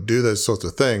pandemic, to be able to do those sorts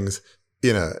of things,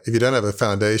 if you don't have a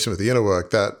foundation with the inner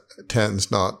work, that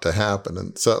tends not to happen.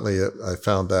 And certainly I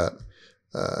found that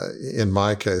in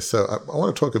my case. So I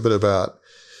want to talk a bit about,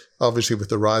 obviously with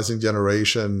the rising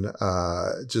generation,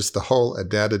 just the whole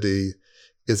identity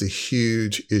is a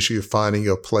huge issue, finding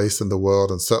your place in the world,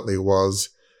 and certainly was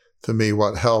for me.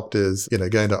 What helped is,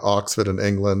 going to Oxford in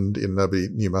England, nobody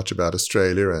knew much about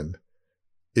Australia, and,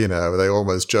 they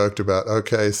almost joked about,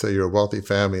 okay, so you're a wealthy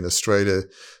family in Australia.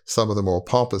 Some of the more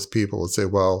pompous people would say,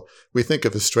 well, we think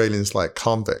of Australians like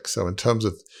convicts. So in terms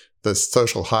of the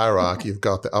social hierarchy, you've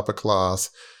got the upper class,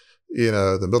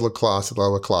 the middle class, the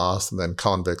lower class, and then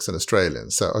convicts and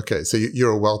Australians. So, okay, so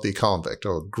you're a wealthy convict.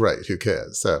 Oh, great. Who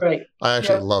cares? So right. I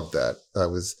actually loved that. That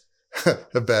was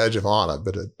a badge of honor,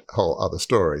 but a whole other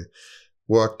story.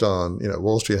 Worked on,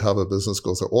 Wall Street, Harvard Business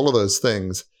School. So all of those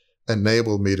things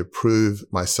enabled me to prove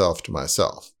myself to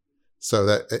myself. So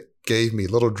that it gave me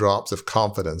little drops of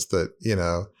confidence that,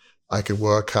 I could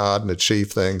work hard and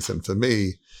achieve things. And for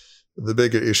me, the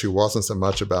bigger issue wasn't so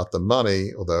much about the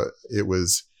money, although it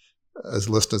was, as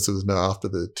listeners would know, after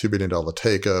the $2 billion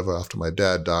takeover, after my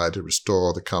dad died to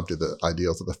restore the company, the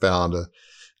ideals of the founder,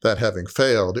 that having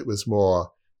failed, it was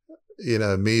more,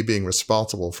 me being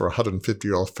responsible for a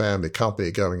 150-year-old family company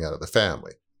going out of the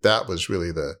family. That was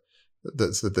really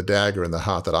the dagger in the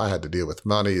heart that I had to deal with.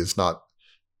 Money is not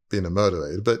being a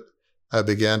motivator, but I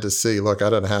began to see, look, I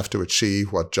don't have to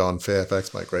achieve what John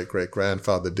Fairfax, my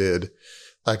great-great-grandfather, did.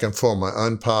 I can form my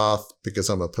own path because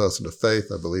I'm a person of faith.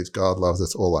 I believe God loves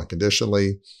us all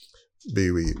unconditionally,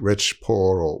 be we rich,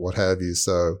 poor, or what have you.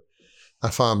 So I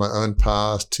found my own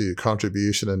path to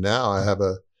contribution, and now I have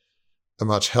a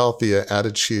much healthier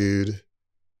attitude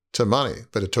to money,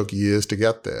 but it took years to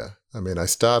get there. I mean, I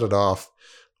started off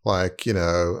like,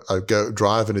 I'd go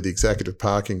drive into the executive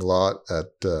parking lot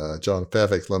at John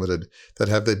Fairfax Limited that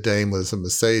have the Daimlers and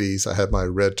Mercedes. I had my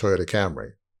red Toyota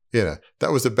Camry.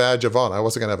 That was a badge of honor. I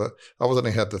wasn't going to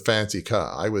have the fancy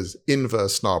car. I was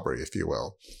inverse snobbery, if you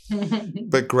will.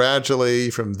 But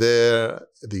gradually from there,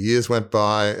 the years went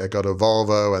by. I got a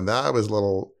Volvo, and I was a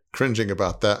little cringing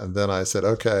about that. And then I said,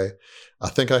 okay, I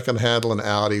think I can handle an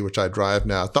Audi, which I drive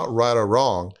now. It's not right or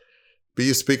wrong, but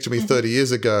you speak to me 30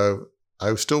 years ago,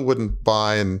 I still wouldn't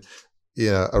buy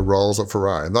a Rolls or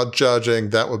Ferrari. I'm not judging.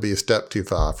 That would be a step too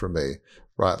far for me,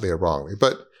 rightly or wrongly.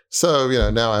 But so,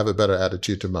 now I have a better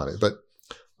attitude to money. But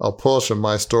I'll pause from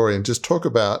my story and just talk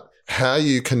about how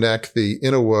you connect the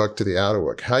inner work to the outer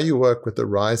work, how you work with the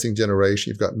rising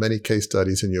generation. You've got many case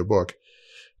studies in your book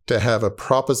to have a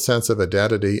proper sense of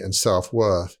identity and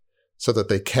self-worth so that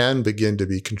they can begin to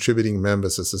be contributing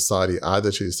members of society,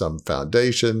 either to some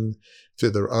foundation, to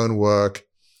their own work,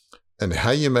 and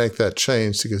how you make that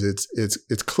change, because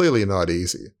it's clearly not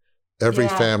easy. Every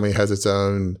family has its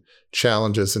own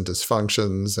challenges and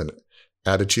dysfunctions and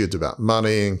attitudes about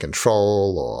money and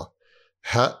control. Or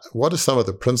what are some of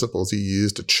the principles you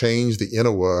use to change the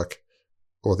inner work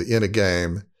or the inner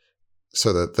game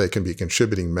so that they can be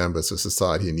contributing members of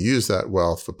society and use that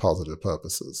wealth for positive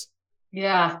purposes?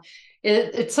 Yeah,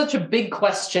 it's such a big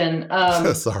question.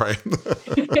 Sorry.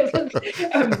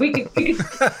 we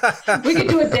could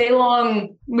do a day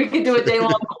long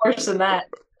course in that.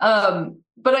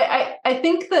 But I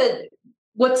think that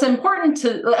what's important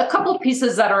to a couple of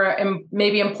pieces that are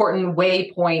maybe important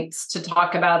waypoints to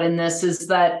talk about in this is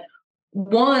that,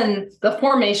 one, the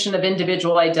formation of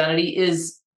individual identity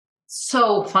is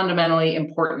so fundamentally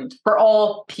important for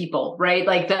all people, right?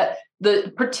 Like that,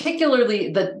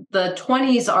 particularly the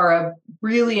 20s are a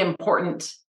really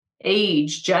important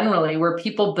age generally where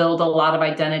people build a lot of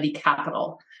identity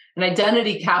capital. And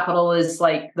identity capital is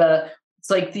like it's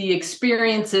like the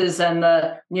experiences and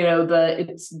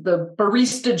it's the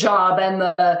barista job and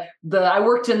the I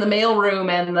worked in the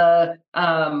mailroom and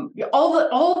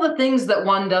all the things that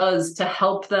one does to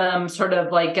help them sort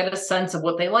of like get a sense of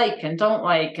what they like and don't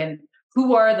like and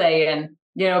who are they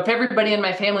if everybody in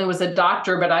my family was a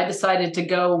doctor, but I decided to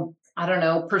go, I don't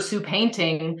know, pursue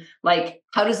painting, like,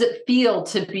 how does it feel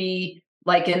to be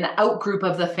like in the out group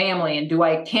of the family? And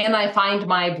can I find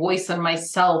my voice and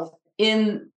myself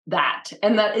in that?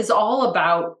 And that is all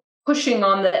about pushing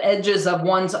on the edges of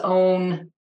one's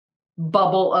own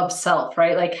bubble of self,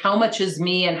 right? Like, how much is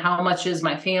me and how much is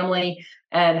my family?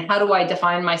 And how do I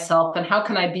define myself? And how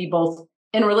can I be both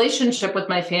in relationship with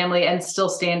my family and still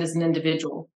stand as an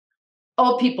individual?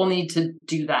 All people need to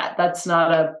do that. That's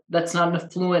not an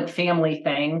affluent family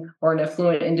thing or an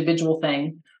affluent individual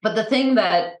thing. But the thing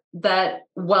that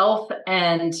wealth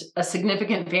and a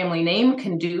significant family name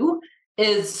can do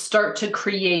is start to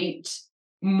create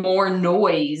more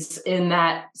noise in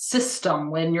that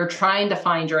system when you're trying to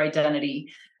find your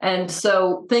identity. And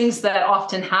so things that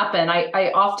often happen,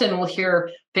 I often will hear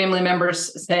family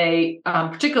members say,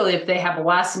 particularly if they have a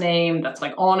last name that's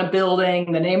like on a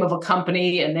building, the name of a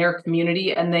company in their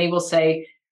community, and they will say,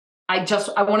 I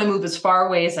want to move as far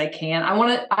away as I can. I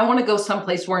want to go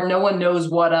someplace where no one knows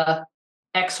what a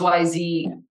XYZ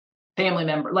family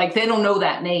member, like they don't know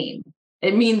that name.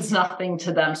 It means nothing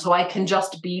to them. So I can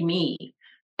just be me.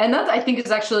 And that, I think,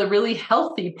 is actually a really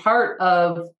healthy part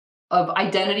of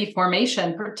identity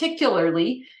formation,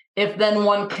 particularly if then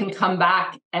one can come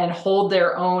back and hold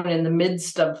their own in the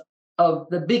midst of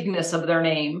the bigness of their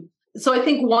name. So I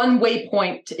think one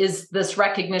waypoint is this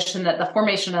recognition that the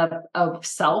formation of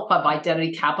self, of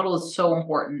identity capital, is so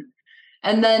important.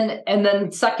 And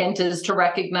then second is to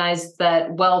recognize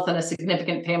that wealth and a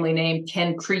significant family name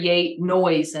can create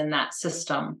noise in that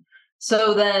system.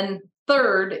 So then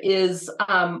third is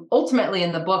ultimately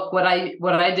in the book, what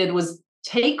I did was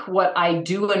take what I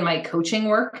do in my coaching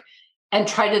work and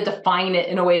try to define it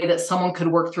in a way that someone could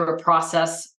work through a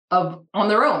process on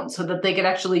their own, so that they could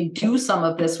actually do some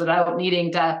of this without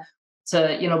needing to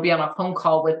be on a phone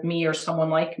call with me or someone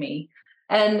like me.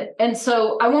 And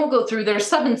so I won't go through, there's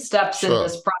 7 steps in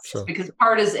this process, because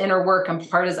part is inner work and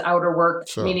part is outer work,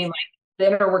 meaning like the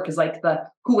inner work is like the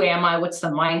who am I, what's the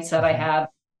mindset I have.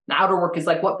 The outer work is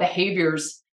like what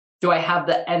behaviors do I have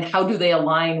and how do they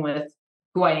align with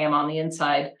who I am on the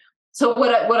inside. So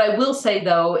what I will say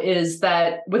though is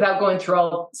that, without going through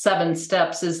all 7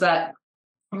 steps, is that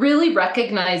really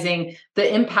recognizing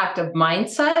the impact of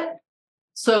mindset.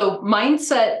 So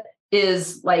mindset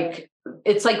is like,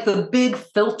 it's like the big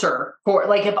filter for,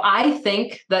 like, if I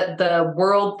think that the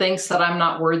world thinks that I'm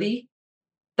not worthy,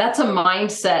 that's a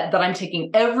mindset that I'm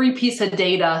taking every piece of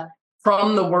data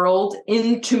from the world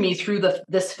into me through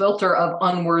this filter of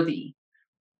unworthy.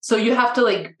 So you have to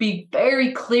like be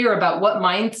very clear about what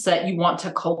mindset you want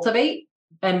to cultivate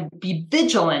and be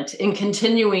vigilant in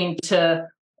continuing to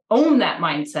own that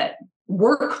mindset,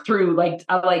 work through like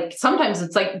sometimes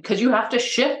it's like, because you have to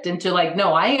shift into like,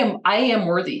 no, I am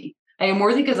worthy. I am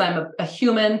worthy because I'm a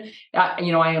human. I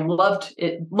am loved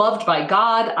by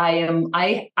God.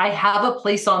 I have a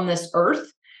place on this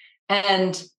earth.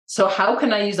 And so how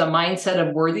can I use a mindset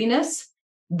of worthiness,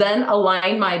 then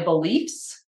align my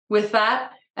beliefs with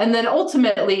that? And then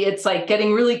ultimately it's like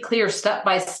getting really clear step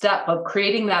by step of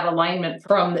creating that alignment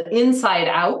from the inside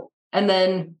out. And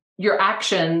then your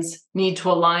actions need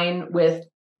to align with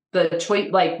the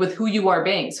choice, like with who you are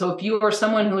being. So if you are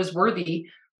someone who is worthy,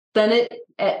 then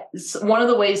it's one of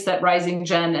the ways that Rising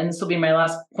Gen, and this will be my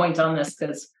last point on this,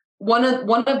 because one of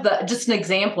the, just an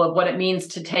example of what it means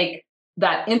to take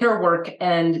that inner work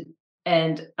and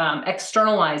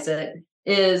externalize it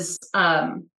is,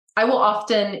 I will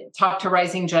often talk to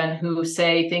Rising Gen who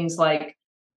say things like,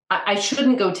 I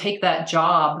shouldn't go take that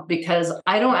job because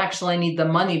I don't actually need the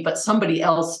money, but somebody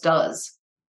else does.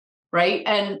 Right.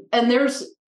 And there's,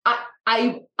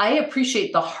 I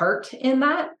appreciate the heart in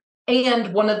that.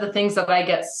 And one of the things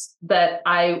that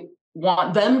I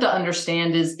want them to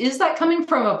understand is that coming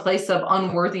from a place of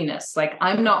unworthiness, like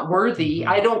I'm not worthy.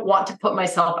 I don't want to put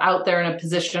myself out there in a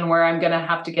position where I'm going to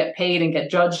have to get paid and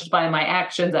get judged by my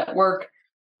actions at work.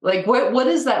 Like, what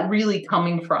is that really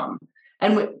coming from?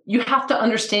 And you have to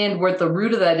understand where the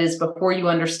root of that is before you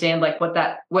understand like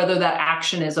whether that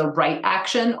action is a right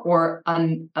action or a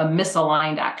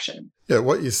misaligned action. Yeah,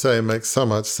 what you say makes so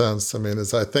much sense. I mean,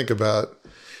 as I think about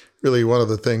really one of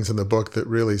the things in the book that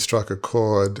really struck a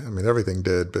chord, I mean, everything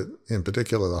did, but in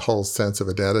particular, the whole sense of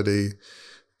identity.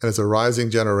 And as a rising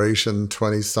generation,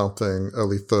 20-something,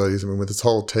 early 30s, I mean, when this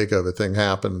whole takeover thing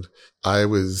happened, I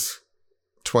was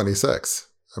 26.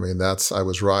 I mean, I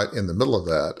was right in the middle of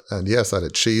that. And yes, I'd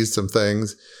achieved some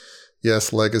things.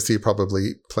 Yes, legacy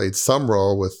probably played some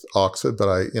role with Oxford, but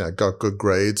I got good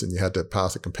grades and you had to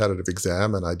pass a competitive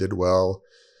exam. And I did well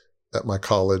at my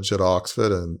college at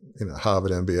Oxford and,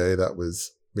 Harvard MBA. That was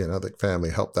the family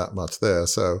helped that much there.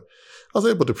 So I was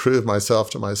able to prove myself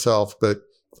to myself. But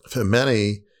for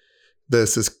many,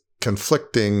 there's this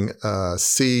conflicting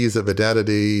seas of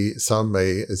identity. Some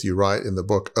may, as you write in the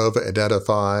book,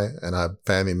 over-identify, and I have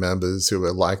family members who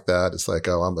are like that. It's like,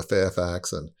 oh, I'm a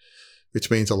Fairfax, and which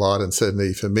means a lot in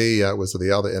Sydney. For me, I was at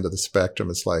the other end of the spectrum.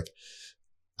 It's like,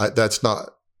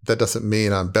 that doesn't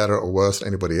mean I'm better or worse than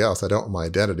anybody else. I don't want my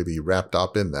identity to be wrapped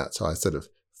up in that. So I sort of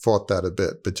fought that a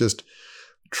bit, but just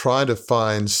try to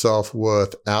find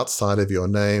self-worth outside of your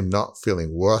name, not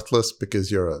feeling worthless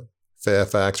because you're a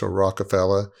Fairfax or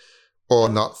Rockefeller, or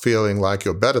not feeling like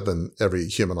you're better than every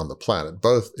human on the planet.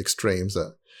 Both extremes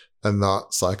are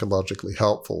not psychologically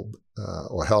helpful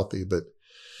or healthy, but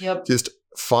just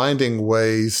finding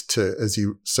ways to, as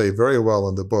you say very well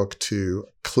in the book, to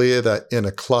clear that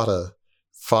inner clutter,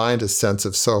 find a sense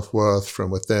of self-worth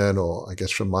from within, or I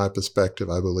guess from my perspective,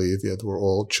 I believe we're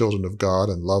all children of God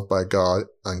and loved by God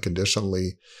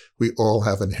unconditionally. We all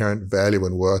have inherent value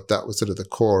and worth. That was sort of the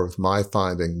core of my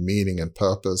finding meaning and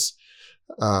purpose.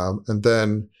 And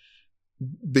then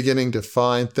beginning to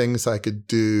find things I could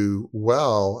do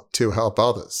well to help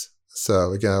others.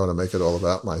 So again, I want to make it all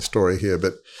about my story here,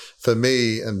 but for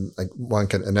me, and one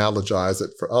can analogize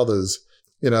it for others,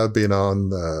 being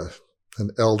on an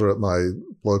elder at my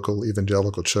local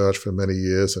evangelical church for many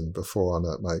years, and before on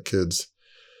at my kids'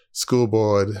 school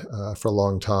board for a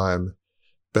long time.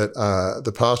 But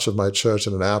the pastor of my church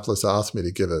in Annapolis asked me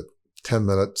to give a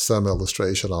 10-minute sermon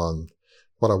illustration on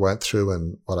what I went through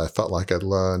and what I felt like I'd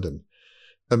learned. And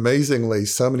amazingly,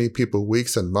 so many people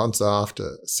weeks and months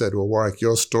after said, well, Warwick,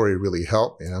 your story really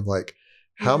helped me. And I'm like,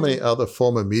 how many other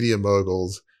former media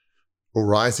moguls or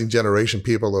rising generation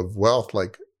people of wealth,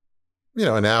 like,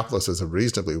 Annapolis is a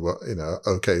reasonably,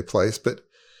 okay place, but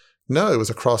no, it was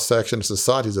a cross-section of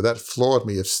society. So that floored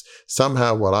me. If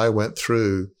somehow what I went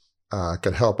through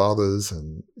could help others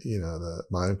and,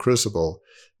 my own crucible,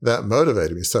 that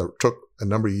motivated me. So it took a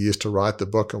number of years to write the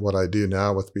book and what I do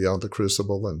now with Beyond the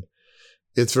Crucible. And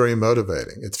it's very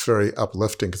motivating. It's very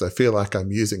uplifting because I feel like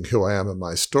I'm using who I am in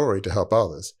my story to help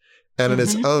others. And in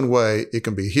its own way, it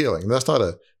can be healing. And that's not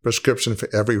a prescription for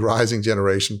every rising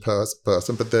generation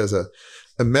person, but there's a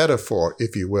metaphor,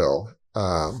 if you will,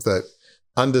 that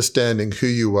understanding who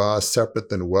you are separate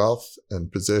than wealth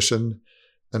and position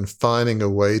and finding a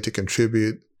way to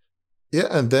contribute. Yeah,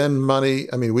 and then money,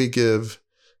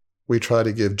 we try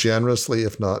to give generously,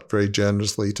 if not very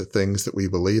generously, to things that we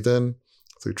believe in.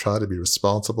 So we try to be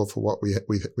responsible for what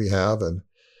we have.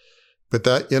 But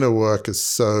that inner work is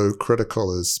so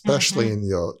critical, especially in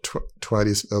your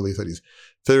 20s, early 30s.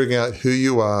 Figuring out who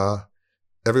you are.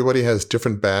 Everybody has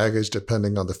different baggage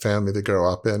depending on the family they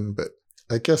grow up in. But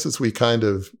I guess as we kind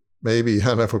of, maybe, I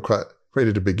don't know if we're quite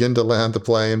ready to begin to land the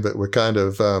plane, but we're kind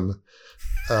of,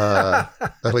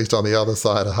 at least on the other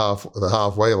side of the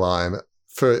halfway line.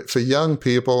 For young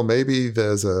people, maybe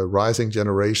there's a rising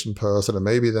generation person, and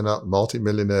maybe they're not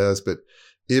multimillionaires, but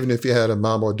even if you had a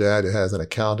mom or dad who has an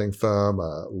accounting firm,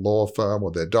 a law firm,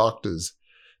 or they're doctors,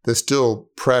 there's still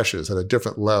pressures at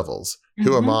different levels.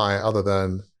 Who am I other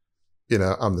than,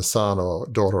 I'm the son or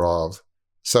daughter of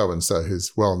so-and-so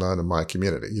who's well-known in my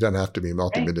community. You don't have to be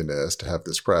multimillionaires to have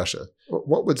this pressure.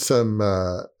 What would some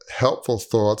helpful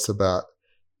thoughts about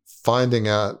finding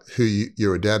out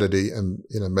your identity and,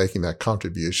 making that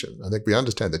contribution? I think we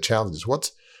understand the challenges.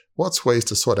 What's ways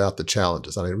to sort out the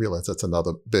challenges? I realize that's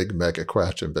another big mega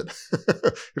question, but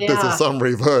if there's a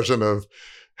summary version of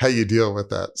how you deal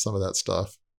with some of that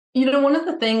stuff. One of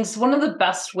the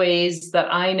best ways that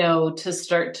I know to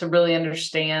start to really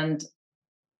understand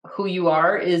who you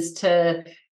are is to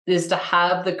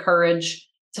have the courage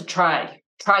to try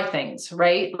things,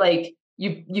 right? Like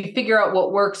you figure out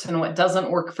what works and what doesn't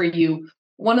work for you.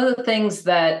 One of the things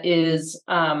that is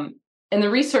in the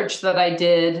research that I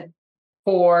did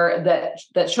for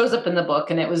that shows up in the book,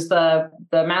 and it was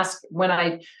when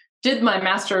I did my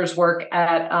master's work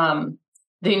at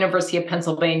the University of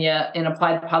Pennsylvania in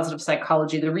applied positive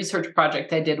psychology, the research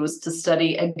project I did was to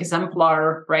study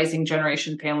exemplar rising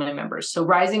generation family members. So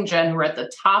rising gen who are at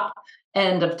the top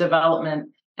end of development.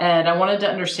 And I wanted to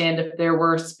understand if there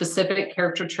were specific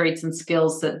character traits and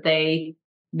skills that they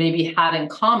maybe had in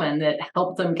common that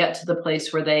helped them get to the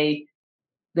place where they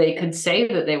could say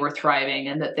that they were thriving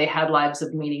and that they had lives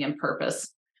of meaning and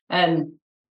purpose. And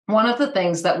one of the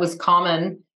things that was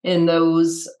common in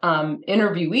those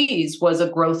interviewees was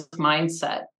a growth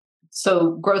mindset.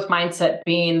 So growth mindset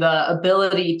being the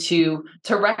ability to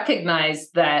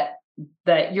recognize that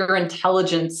that your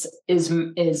intelligence is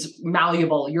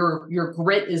malleable, your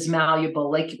grit is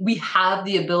malleable. Like, we have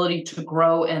the ability to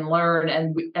grow and learn,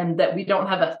 and that we don't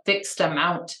have a fixed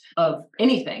amount of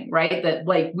anything, right? That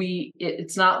like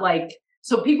it's not like,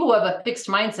 so people who have a fixed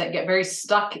mindset get very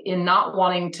stuck in not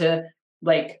wanting to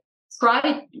like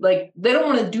try, like they don't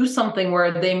want to do something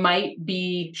where they might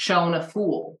be shown a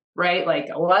fool, right? Like,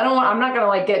 well, I'm not going to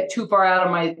like get too far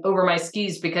over my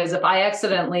skis, because if I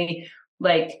accidentally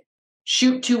like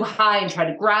shoot too high and try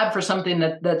to grab for something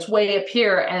that's way up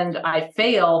here and I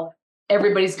fail,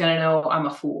 everybody's going to know I'm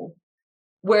a fool.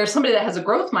 Where somebody that has a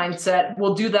growth mindset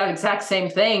will do that exact same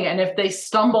thing. And if they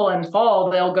stumble and fall,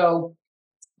 they'll go,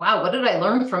 wow, what did I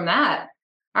learn from that?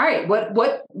 All right,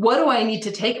 what do I need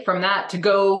to take from that to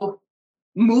go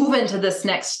move into this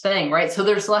next thing, right? So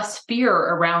there's less fear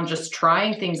around just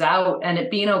trying things out and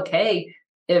it being okay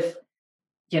if,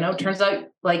 turns out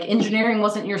like engineering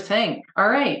wasn't your thing. All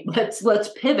right, let's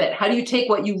pivot. How do you take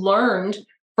what you learned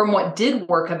from what did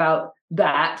work about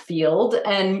that field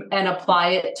and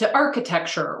apply it to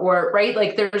architecture, or right?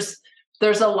 Like there's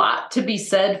a lot to be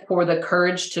said for the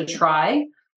courage to try.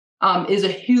 Is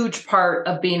a huge part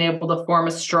of being able to form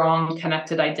a strong,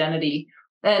 connected identity.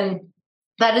 And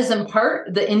that is in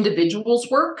part the individual's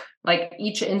work. Like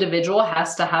each individual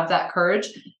has to have that courage.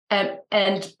 And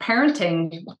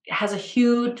parenting has a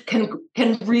huge, can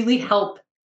really help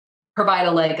provide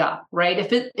a leg up, right?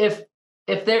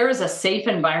 If there is a safe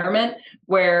environment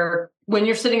where when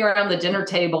you're sitting around the dinner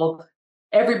table,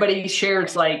 everybody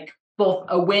shares like both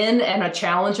a win and a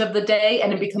challenge of the day,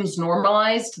 and it becomes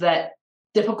normalized that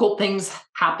difficult things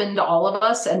happen to all of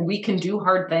us and we can do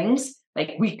hard things.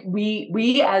 Like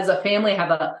we as a family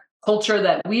have a culture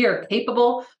that we are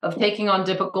capable of taking on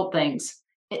difficult things.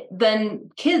 Then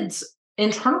kids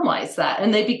internalize that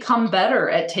and they become better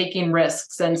at taking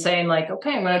risks and saying like,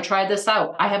 okay, I'm going to try this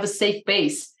out. I have a safe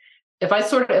base. If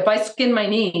I skin my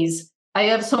knees, I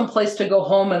have some place to go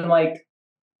home and like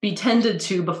be tended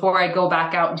to before I go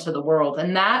back out into the world.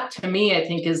 And that to me, I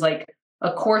think is like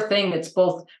a core thing that's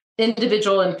both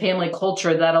individual and family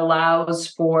culture that allows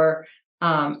for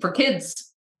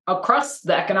kids across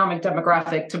the economic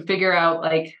demographic to figure out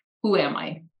like, who am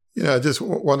I? Just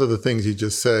one of the things you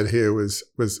just said here was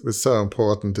so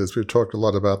important. Is we've talked a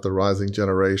lot about the rising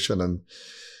generation, and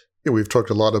we've talked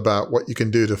a lot about what you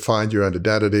can do to find your own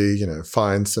identity,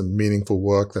 find some meaningful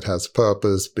work that has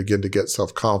purpose, begin to get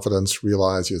self-confidence,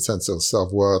 realize your sense of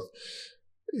self-worth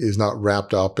is not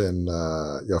wrapped up in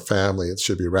your family. It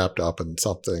should be wrapped up in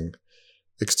something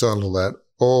external to that.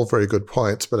 All very good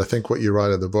points. But I think what you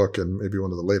write in the book, and maybe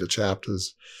one of the later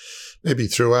chapters, maybe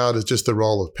throughout, is just the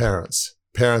role of parents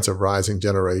of rising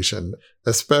generation,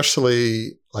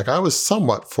 especially like I was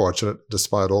somewhat fortunate,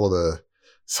 despite all of the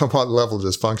somewhat level of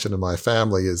dysfunction in my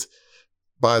family, is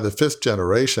by the fifth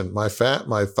generation, my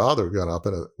father had grown up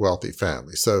in a wealthy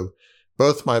family. So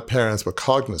both my parents were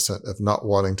cognizant of not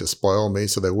wanting to spoil me.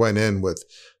 So they went in with,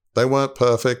 they weren't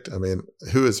perfect. I mean,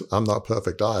 I'm not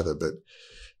perfect either, but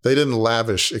they didn't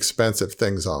lavish expensive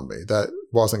things on me. That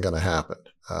wasn't going to happen.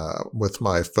 With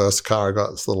my first car, I got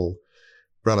this little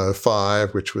Renault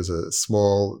 5, which was a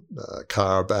small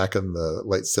car back in the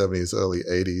late 70s, early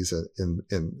 80s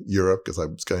in Europe, because I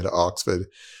was going to Oxford.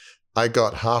 I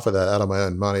got half of that out of my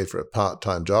own money for a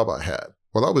part-time job I had.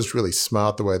 Well, that was really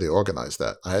smart the way they organized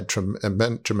that. I had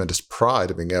tremendous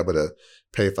pride of being able to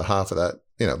pay for half of that,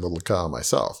 little car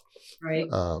myself. Right.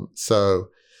 So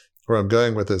where I'm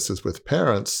going with this is with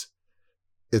parents,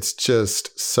 it's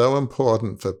just so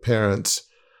important for parents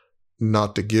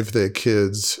not to give their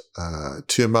kids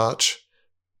too much,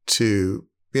 to,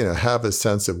 have a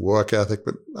sense of work ethic.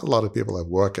 But a lot of people have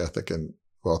work ethic in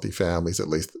wealthy families, at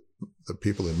least the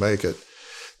people who make it.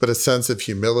 But a sense of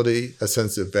humility, a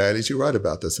sense of values. You write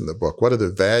about this in the book. What are the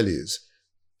values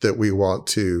that we want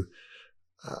to,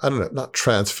 not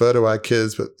transfer to our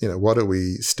kids, but, what do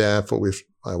we stand for?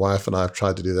 My wife and I have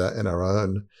tried to do that in our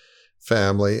own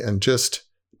family. And just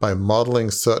by modeling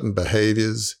certain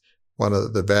behaviors, one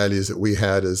of the values that we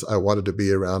had is I wanted to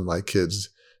be around my kids'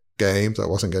 games. I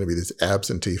wasn't going to be this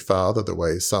absentee father the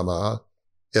way some are.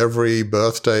 Every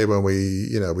birthday when we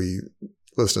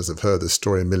listeners have heard this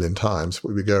story a million times,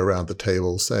 we would go around the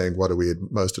table saying, what do we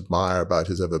most admire about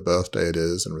whoever birthday it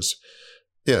is? And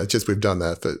we've done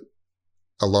that for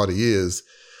a lot of years.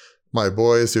 My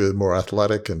boys, who are more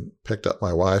athletic and picked up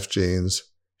my wife's genes,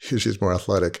 she's more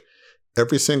athletic,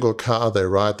 every single card they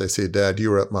write, they say, Dad, you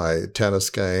were at my tennis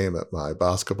game, at my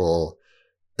basketball,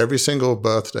 every single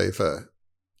birthday for,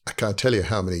 I can't tell you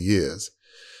how many years.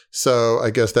 So I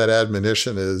guess that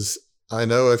admonition is, I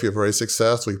know if you're very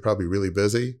successful, you're probably really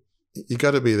busy. You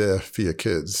got to be there for your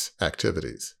kids'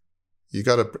 activities. You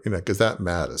got to, because that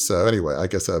matters. So anyway, I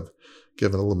guess I've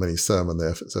given a little mini sermon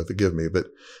there, so forgive me. But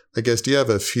I guess, do you have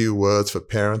a few words for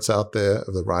parents out there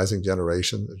of the rising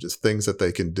generation, of just things that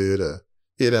they can do to,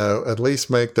 at least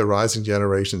make the rising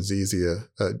generations easier,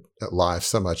 life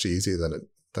so much easier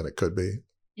than it could be?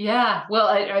 Yeah, well,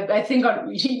 I think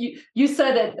you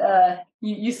said it.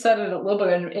 You said it a little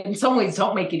bit, and in some ways,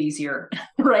 don't make it easier,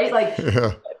 right? Like,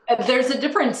 Yeah. There's a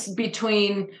difference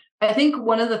between. I think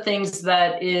one of the things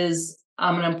that is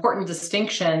an important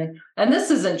distinction, and this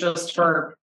isn't just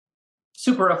for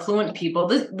super affluent people.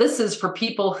 This is for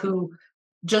people who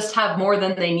just have more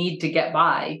than they need to get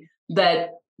by.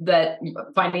 That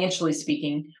financially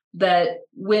speaking, that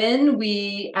when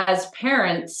we as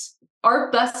parents,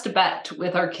 our best bet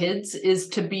with our kids is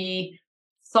to be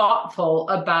thoughtful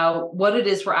about what it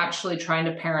is we're actually trying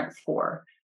to parent for,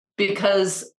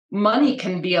 because money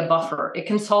can be a buffer. It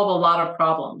can solve a lot of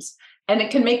problems, and it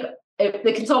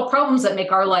can solve problems that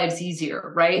make our lives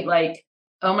easier, right? Like,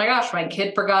 oh my gosh, my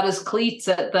kid forgot his cleats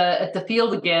at the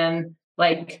field again.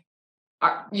 Like,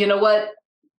 you know what?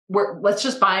 Let's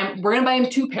just buy him. We're going to buy him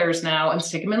 2 pairs now and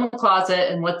stick them in the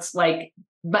closet. And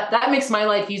but that makes my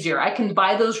life easier. I can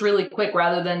buy those really quick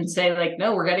rather than say like,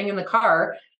 no, we're getting in the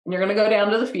car and you're going to go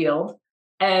down to the field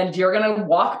and you're going to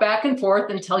walk back and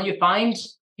forth until you find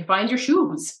your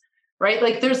shoes, right?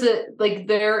 Like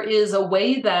there is a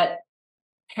way that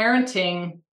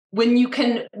parenting, when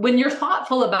you're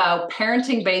thoughtful about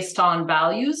parenting based on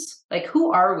values, like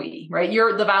who are we, right?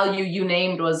 The value you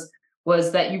named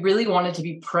was that you really wanted to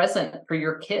be present for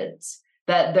your kids,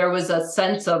 that there was a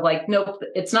sense of like, nope,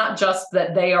 it's not just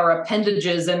that they are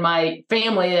appendages in my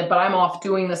family, but I'm off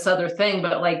doing this other thing,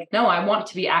 but like, no, I want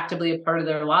to be actively a part of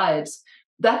their lives.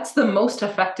 That's the most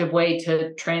effective way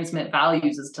to transmit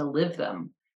values, is to live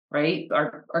them, right?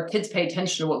 Our kids pay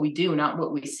attention to what we do, not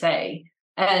what we say.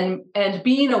 And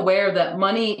being aware that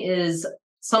money is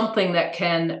something that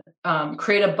can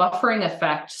create a buffering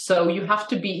effect. So you have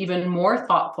to be even more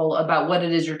thoughtful about what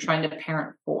it is you're trying to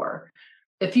parent for.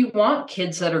 If you want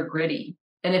kids that are gritty,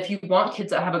 and if you want kids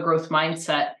that have a growth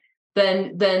mindset,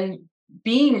 then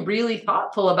being really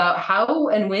thoughtful about how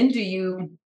and when do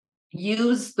you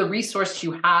use the resource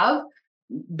you have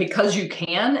because you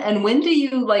can, and when do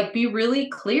you be really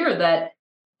clear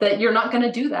that you're not going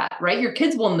to do that, right? Your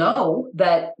kids will know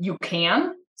that you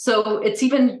can. So it's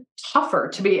even tougher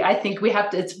to be, I think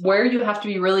it's where you have to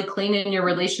be really clean in your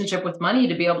relationship with money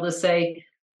to be able to say,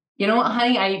 you know what,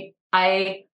 honey,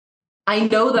 I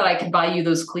know that I could buy you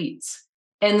those cleats.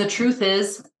 And the truth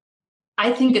is,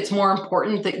 I think it's more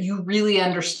important that you really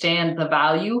understand the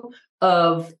value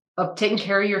of taking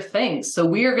care of your things. So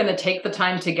we are going to take the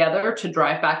time together to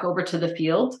drive back over to the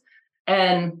field,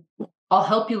 and I'll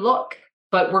help you look,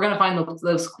 but we're going to find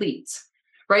those cleats,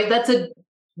 right?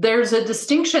 There's a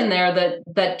distinction there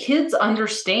that kids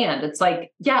understand. It's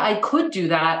like, yeah, I could do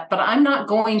that, but I'm not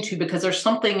going to, because there's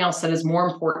something else that is more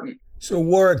important. So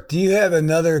Warwick, do you have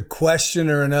another question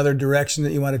or another direction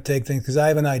that you want to take things? Because I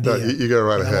have an idea. No, you go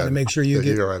right ahead. I want to make sure you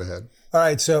go right ahead. All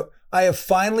right. So I have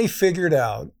finally figured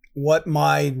out what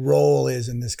my role is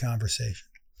in this conversation.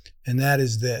 And that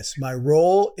is this. My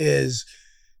role is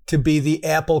to be the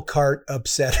apple cart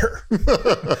upsetter.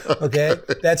 Okay?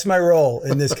 That's my role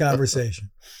in this conversation.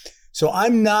 So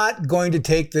I'm not going to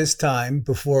take this time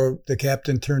before the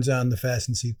captain turns on the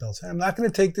fasten seatbelts. I'm not going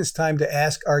to take this time to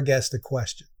ask our guest a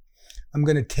question. I'm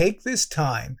going to take this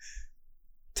time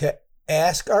to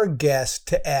ask our guest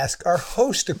to ask our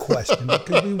host a question,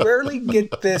 because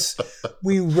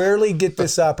we rarely get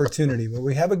this opportunity where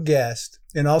we have a guest,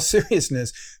 in all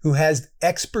seriousness, who has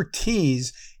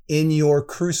expertise in your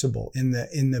crucible, in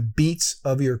the beats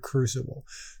of your crucible.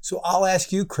 So I'll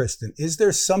ask you, Kristin, is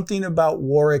there something about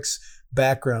Warwick's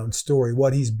background story,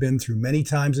 what he's been through? Many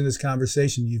times in this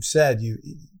conversation, you've said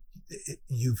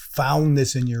you found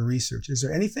this in your research. Is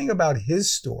there anything about his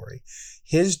story,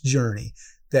 his journey,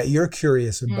 that you're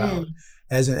curious about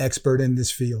as an expert in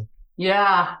this field?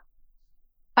 Yeah.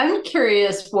 I'm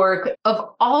curious, Warwick, of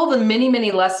all the many,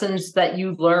 many lessons that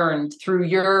you've learned through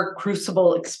your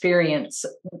crucible experience,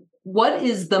 what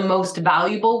is the most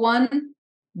valuable one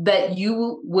that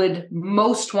you would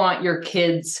most want your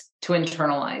kids to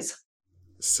internalize?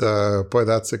 So, boy,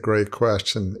 that's a great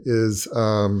question.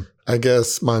 I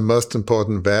guess my most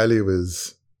important value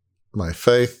is my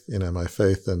faith, my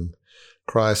faith in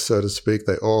Christ, so to speak.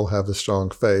 They all have a strong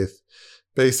faith.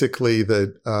 Basically,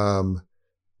 that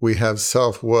we have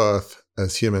self-worth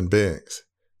as human beings.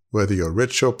 Whether you're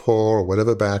rich or poor or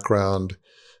whatever background,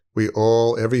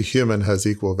 every human has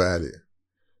equal value.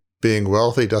 Being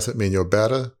wealthy doesn't mean you're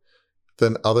better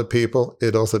than other people.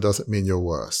 It also doesn't mean you're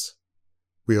worse.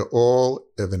 we are all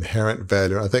of inherent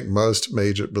value. I think most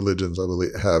major religions, I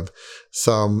believe, have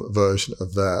some version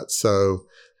of that. So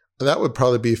that would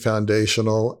probably be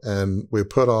foundational. And we're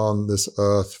put on this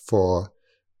earth for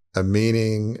a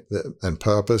meaning and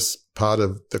purpose. Part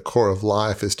of the core of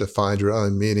life is to find your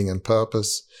own meaning and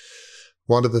purpose.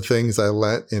 One of the things I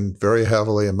let in very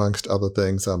heavily, amongst other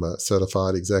things, I'm a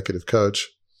certified executive coach.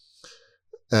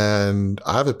 And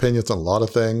I have opinions on a lot of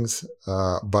things,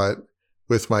 but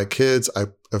with my kids, I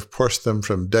have pushed them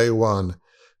from day one.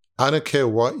 I don't care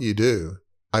what you do.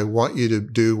 I want you to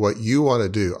do what you want to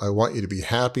do. I want you to be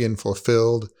happy and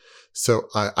fulfilled. So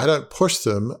I don't push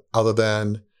them other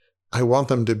than I want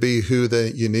them to be who they're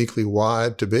uniquely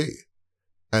wired to be.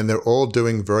 And they're all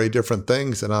doing very different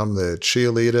things. And I'm the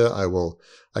cheerleader.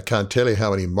 I can't tell you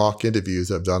how many mock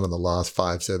interviews I've done in the last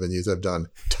 5-7 years. I've done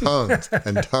tons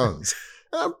and tons.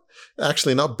 I'm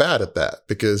actually not bad at that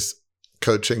because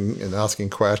coaching and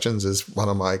asking questions is one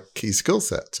of my key skill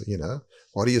sets.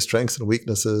 What are your strengths and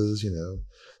weaknesses?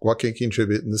 What can you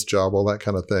contribute in this job? All that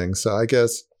kind of thing. So I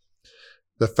guess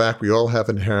the fact we all have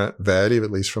inherent value,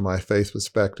 at least from my faith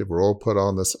perspective, we're all put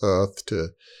on this earth to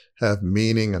have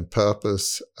meaning and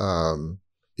purpose. I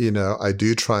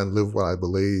do try and live what I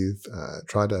believe,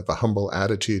 try to have a humble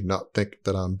attitude, not think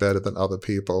that I'm better than other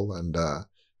people. And I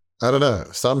don't know,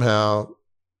 somehow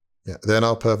they're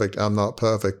not perfect, I'm not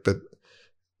perfect, but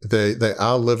they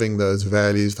are living those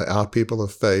values. They are people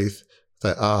of faith.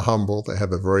 They are humble. They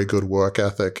have a very good work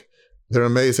ethic. They're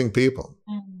amazing people.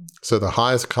 Mm-hmm. So the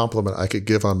highest compliment I could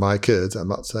give on my kids, I'm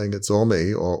not saying it's all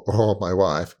me or my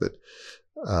wife, but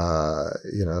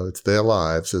it's their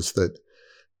lives, is that,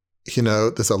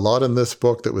 there's a lot in this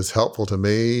book that was helpful to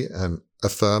me and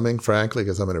affirming, frankly,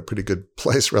 because I'm in a pretty good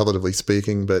place, relatively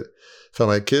speaking. But for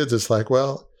my kids, it's like,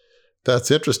 well,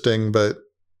 that's interesting, but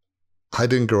I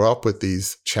didn't grow up with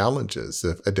these challenges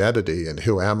of identity and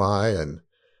who am I and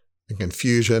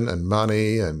confusion and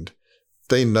money. And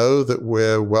they know that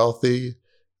we're wealthy.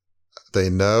 They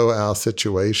know our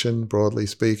situation, broadly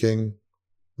speaking.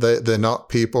 They're not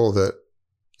people that,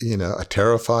 are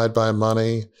terrified by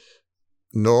money,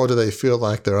 nor do they feel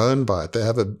like they're owned by it. They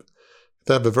have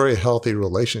a very healthy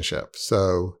relationship.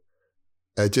 So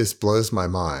it just blows my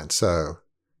mind. So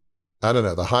I don't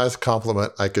know. The highest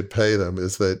compliment I could pay them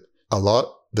is that a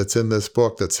lot that's in this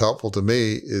book that's helpful to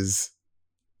me is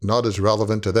not as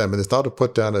relevant to them. And it's not a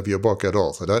put down of your book at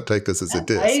all. So don't take this as a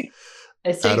diss.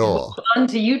 I say at all. On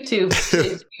to YouTube,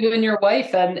 you and your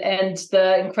wife and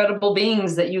the incredible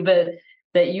beings that you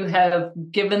have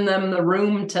given them the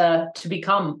room to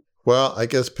become. Well, I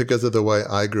guess because of the way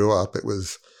I grew up, it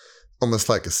was almost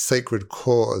like a sacred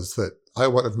cause that I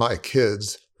wanted my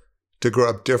kids to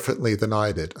grow up differently than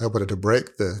I did. I wanted to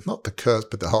break not the curse,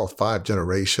 but the whole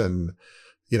 5-generation,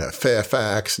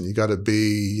 Fairfax, and you got to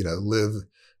be, live,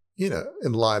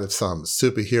 in light of some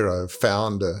superhero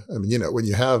founder. I mean, when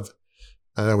you have,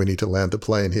 I know we need to land the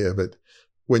plane here, but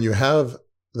when you have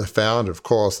the founder, of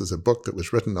course, there's a book that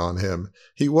was written on him.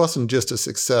 He wasn't just a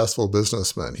successful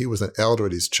businessman. He was an elder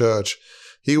at his church.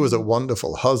 He was a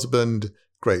wonderful husband,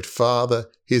 great father.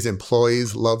 His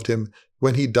employees loved him.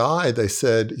 When he died,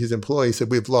 his employees said,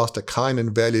 we've lost a kind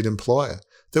and valued employer.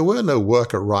 There were no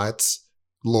worker rights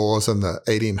laws in the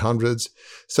 1800s.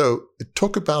 So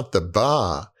talk about the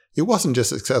bar. He wasn't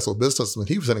just a successful businessman.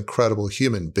 He was an incredible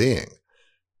human being.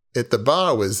 The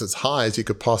bar was as high as you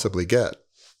could possibly get.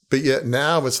 But yet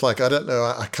now it's like, I don't know,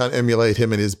 I can't emulate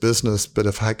him in his business, but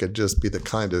if I could just be the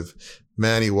kind of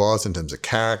man he was in terms of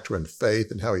character and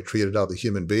faith and how he treated other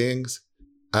human beings,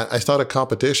 it's not a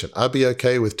competition. I'd be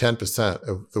okay with 10%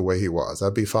 of the way he was.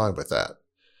 I'd be fine with that.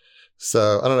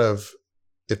 So I don't know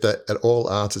if that at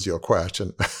all answers your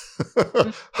question.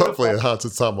 Hopefully it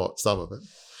answered some of it.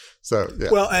 So yeah.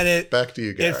 Well, and back to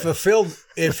you, Gary.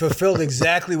 It fulfilled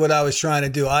exactly what I was trying to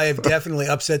do. I have definitely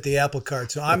upset the apple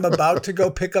cart. So I'm about to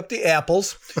go pick up the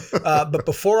apples. But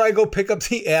before I go pick up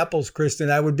the apples,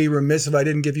 Kristin, I would be remiss if I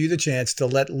didn't give you the chance to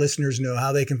let listeners know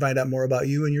how they can find out more about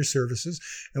you and your services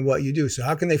and what you do. So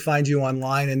how can they find you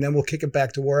online? And then we'll kick it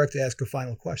back to Warwick to ask a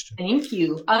final question. Thank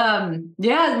you.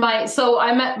 So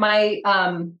I'm at my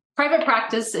private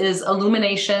practice is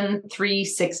Illumination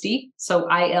 360. So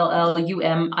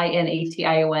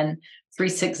ILLUMINATION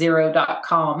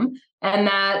 360.com. And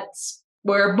that's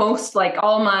where most, like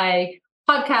all my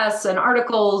podcasts and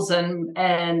articles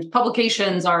and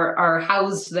publications are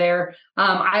housed there.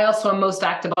 I also am most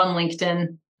active on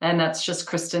LinkedIn, and that's just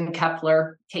Kristin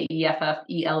Keffeler,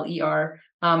 KEFFELER,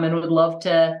 and would love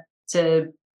to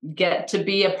get to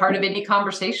be a part of any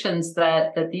conversations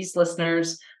that these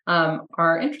listeners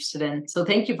are interested in. So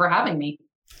thank you for having me.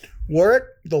 Warwick,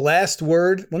 the last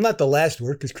word. Well, not the last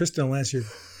word, because Kristin will answer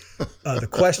the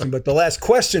question, but the last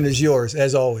question is yours,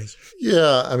 as always.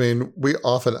 Yeah, I mean, we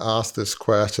often ask this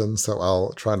question, so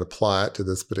I'll try and apply it to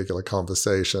this particular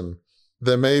conversation.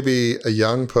 There may be a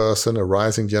young person, a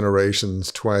rising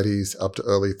generation's 20s up to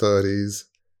early 30s.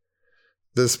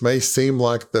 This may seem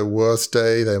like the worst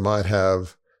day. They might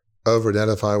have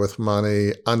over-identified with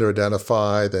money,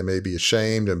 under-identified. They may be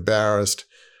ashamed, embarrassed.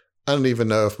 I don't even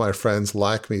know if my friends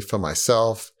like me for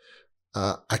myself.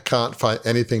 I can't find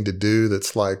anything to do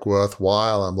that's like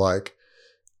worthwhile. I'm like,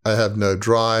 I have no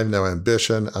drive, no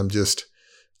ambition. I'm just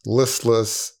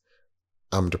listless.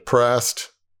 I'm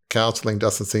depressed. Counseling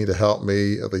doesn't seem to help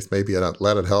me. At least maybe I don't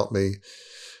let it help me.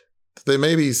 There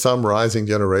may be some rising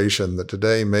generation that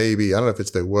today maybe, I don't know if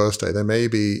it's their worst day, they may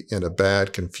be in a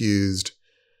bad, confused,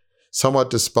 somewhat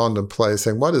despondent place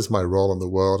saying, what is my role in the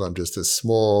world? I'm just this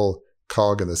small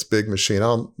cog in this big machine.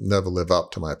 I'll never live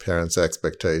up to my parents'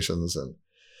 expectations. And,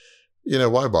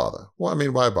 why bother? Well, I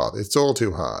mean, why bother? It's all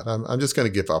too hard. I'm just going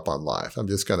to give up on life. I'm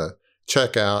just going to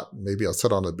check out. Maybe I'll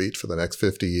sit on the beach for the next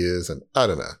 50 years and I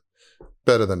don't know,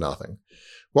 better than nothing.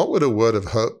 What would a word of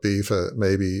hope be for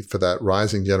that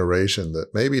rising generation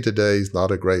that maybe today's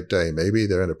not a great day? Maybe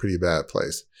they're in a pretty bad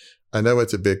place. I know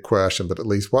it's a big question, but at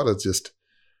least what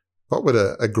would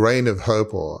a grain of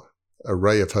hope or a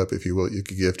ray of hope, if you will, you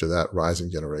could give to that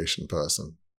rising generation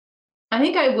person? I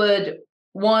think I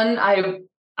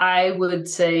would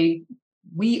say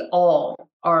we all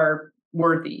are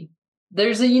worthy.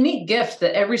 There's a unique gift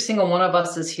that every single one of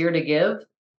us is here to give.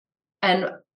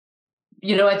 And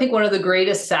I think one of the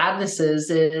greatest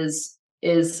sadnesses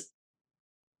is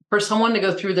for someone to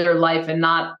go through their life and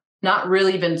not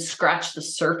really even scratch the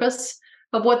surface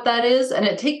of what that is. And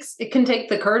it can take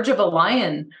the courage of a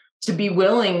lion to be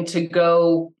willing to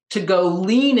go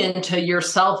lean into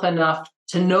yourself enough,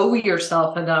 to know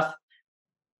yourself enough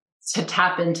to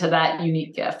tap into that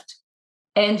unique gift.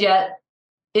 And yet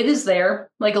it is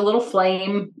there like a little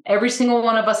flame. Every single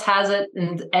one of us has it.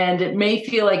 And it may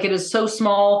feel like it is so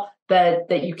small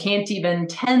that you can't even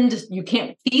you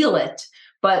can't feel it.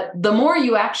 But the more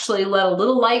you actually let a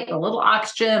little light, a little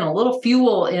oxygen, a little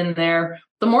fuel in there,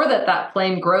 the more that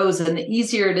flame grows and the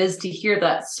easier it is to hear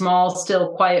that small,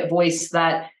 still, quiet voice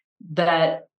that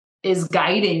is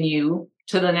guiding you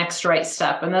to the next right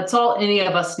step. And that's all any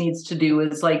of us needs to do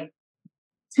is like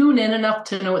tune in enough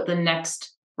to know what the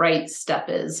next right step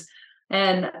is.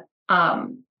 And I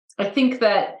think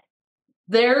that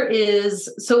there is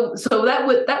so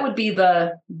that would be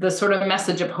the sort of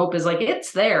message of hope is like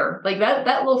it's there, like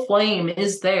that little flame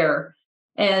is there,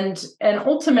 and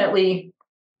ultimately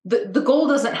the goal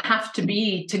doesn't have to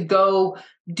be to go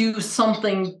do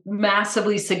something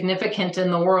massively significant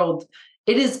in the world.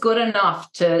 It is good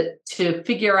enough to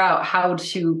figure out how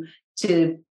to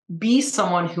be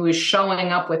someone who is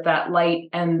showing up with that light,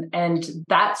 and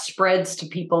that spreads to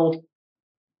people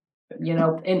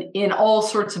in all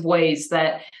sorts of ways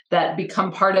that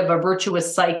become part of a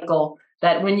virtuous cycle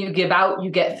that when you give out, you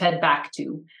get fed back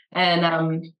to.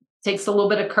 And takes a little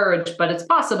bit of courage, but it's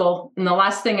possible. And the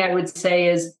last thing I would say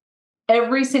is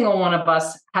every single one of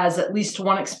us has at least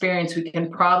one experience we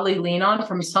can probably lean on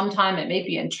from some time. It may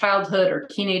be in childhood or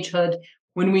teenagehood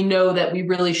when we know that we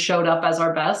really showed up as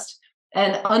our best,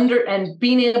 and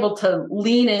being able to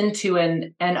lean into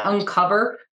and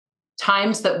uncover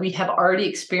times that we have already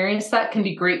experienced that can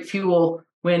be great fuel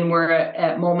when we're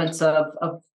at moments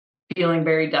of feeling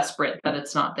very desperate that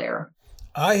it's not there.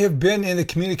 I have been in the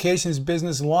communications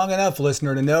business long enough,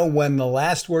 listener, to know when the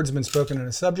last word's been spoken on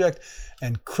a subject,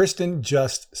 and Kristin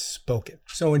just spoke it.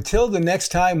 So until the next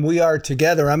time we are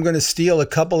together, I'm going to steal a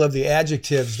couple of the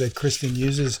adjectives that Kristin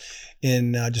uses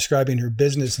in describing her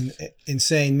business and in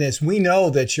saying this. We know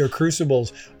that your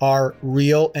crucibles are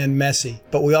real and messy,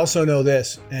 but we also know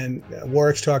this, and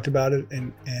Warwick's talked about it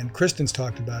and Kristin's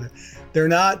talked about it. They're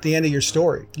not the end of your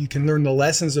story. You can learn the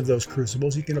lessons of those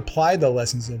crucibles. You can apply the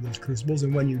lessons of those crucibles.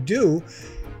 And when you do,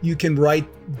 you can write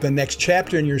the next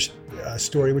chapter in your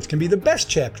story, which can be the best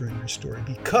chapter in your story,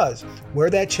 because where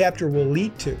that chapter will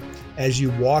lead to as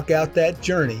you walk out that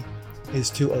journey is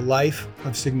to a life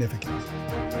of significance.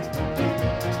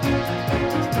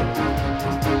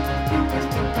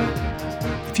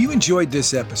 If you enjoyed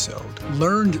this episode,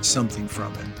 learned something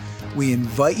from it, we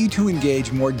invite you to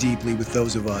engage more deeply with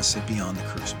those of us at Beyond the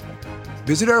Crucible.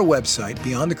 Visit our website,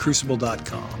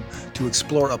 beyondthecrucible.com, to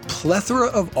explore a plethora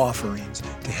of offerings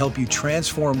to help you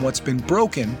transform what's been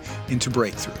broken into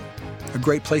breakthrough. A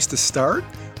great place to start?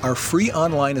 Our free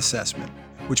online assessment,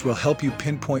 which will help you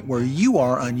pinpoint where you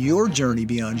are on your journey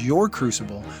beyond your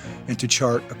crucible and to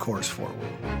chart a course forward.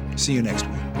 See you next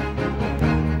week.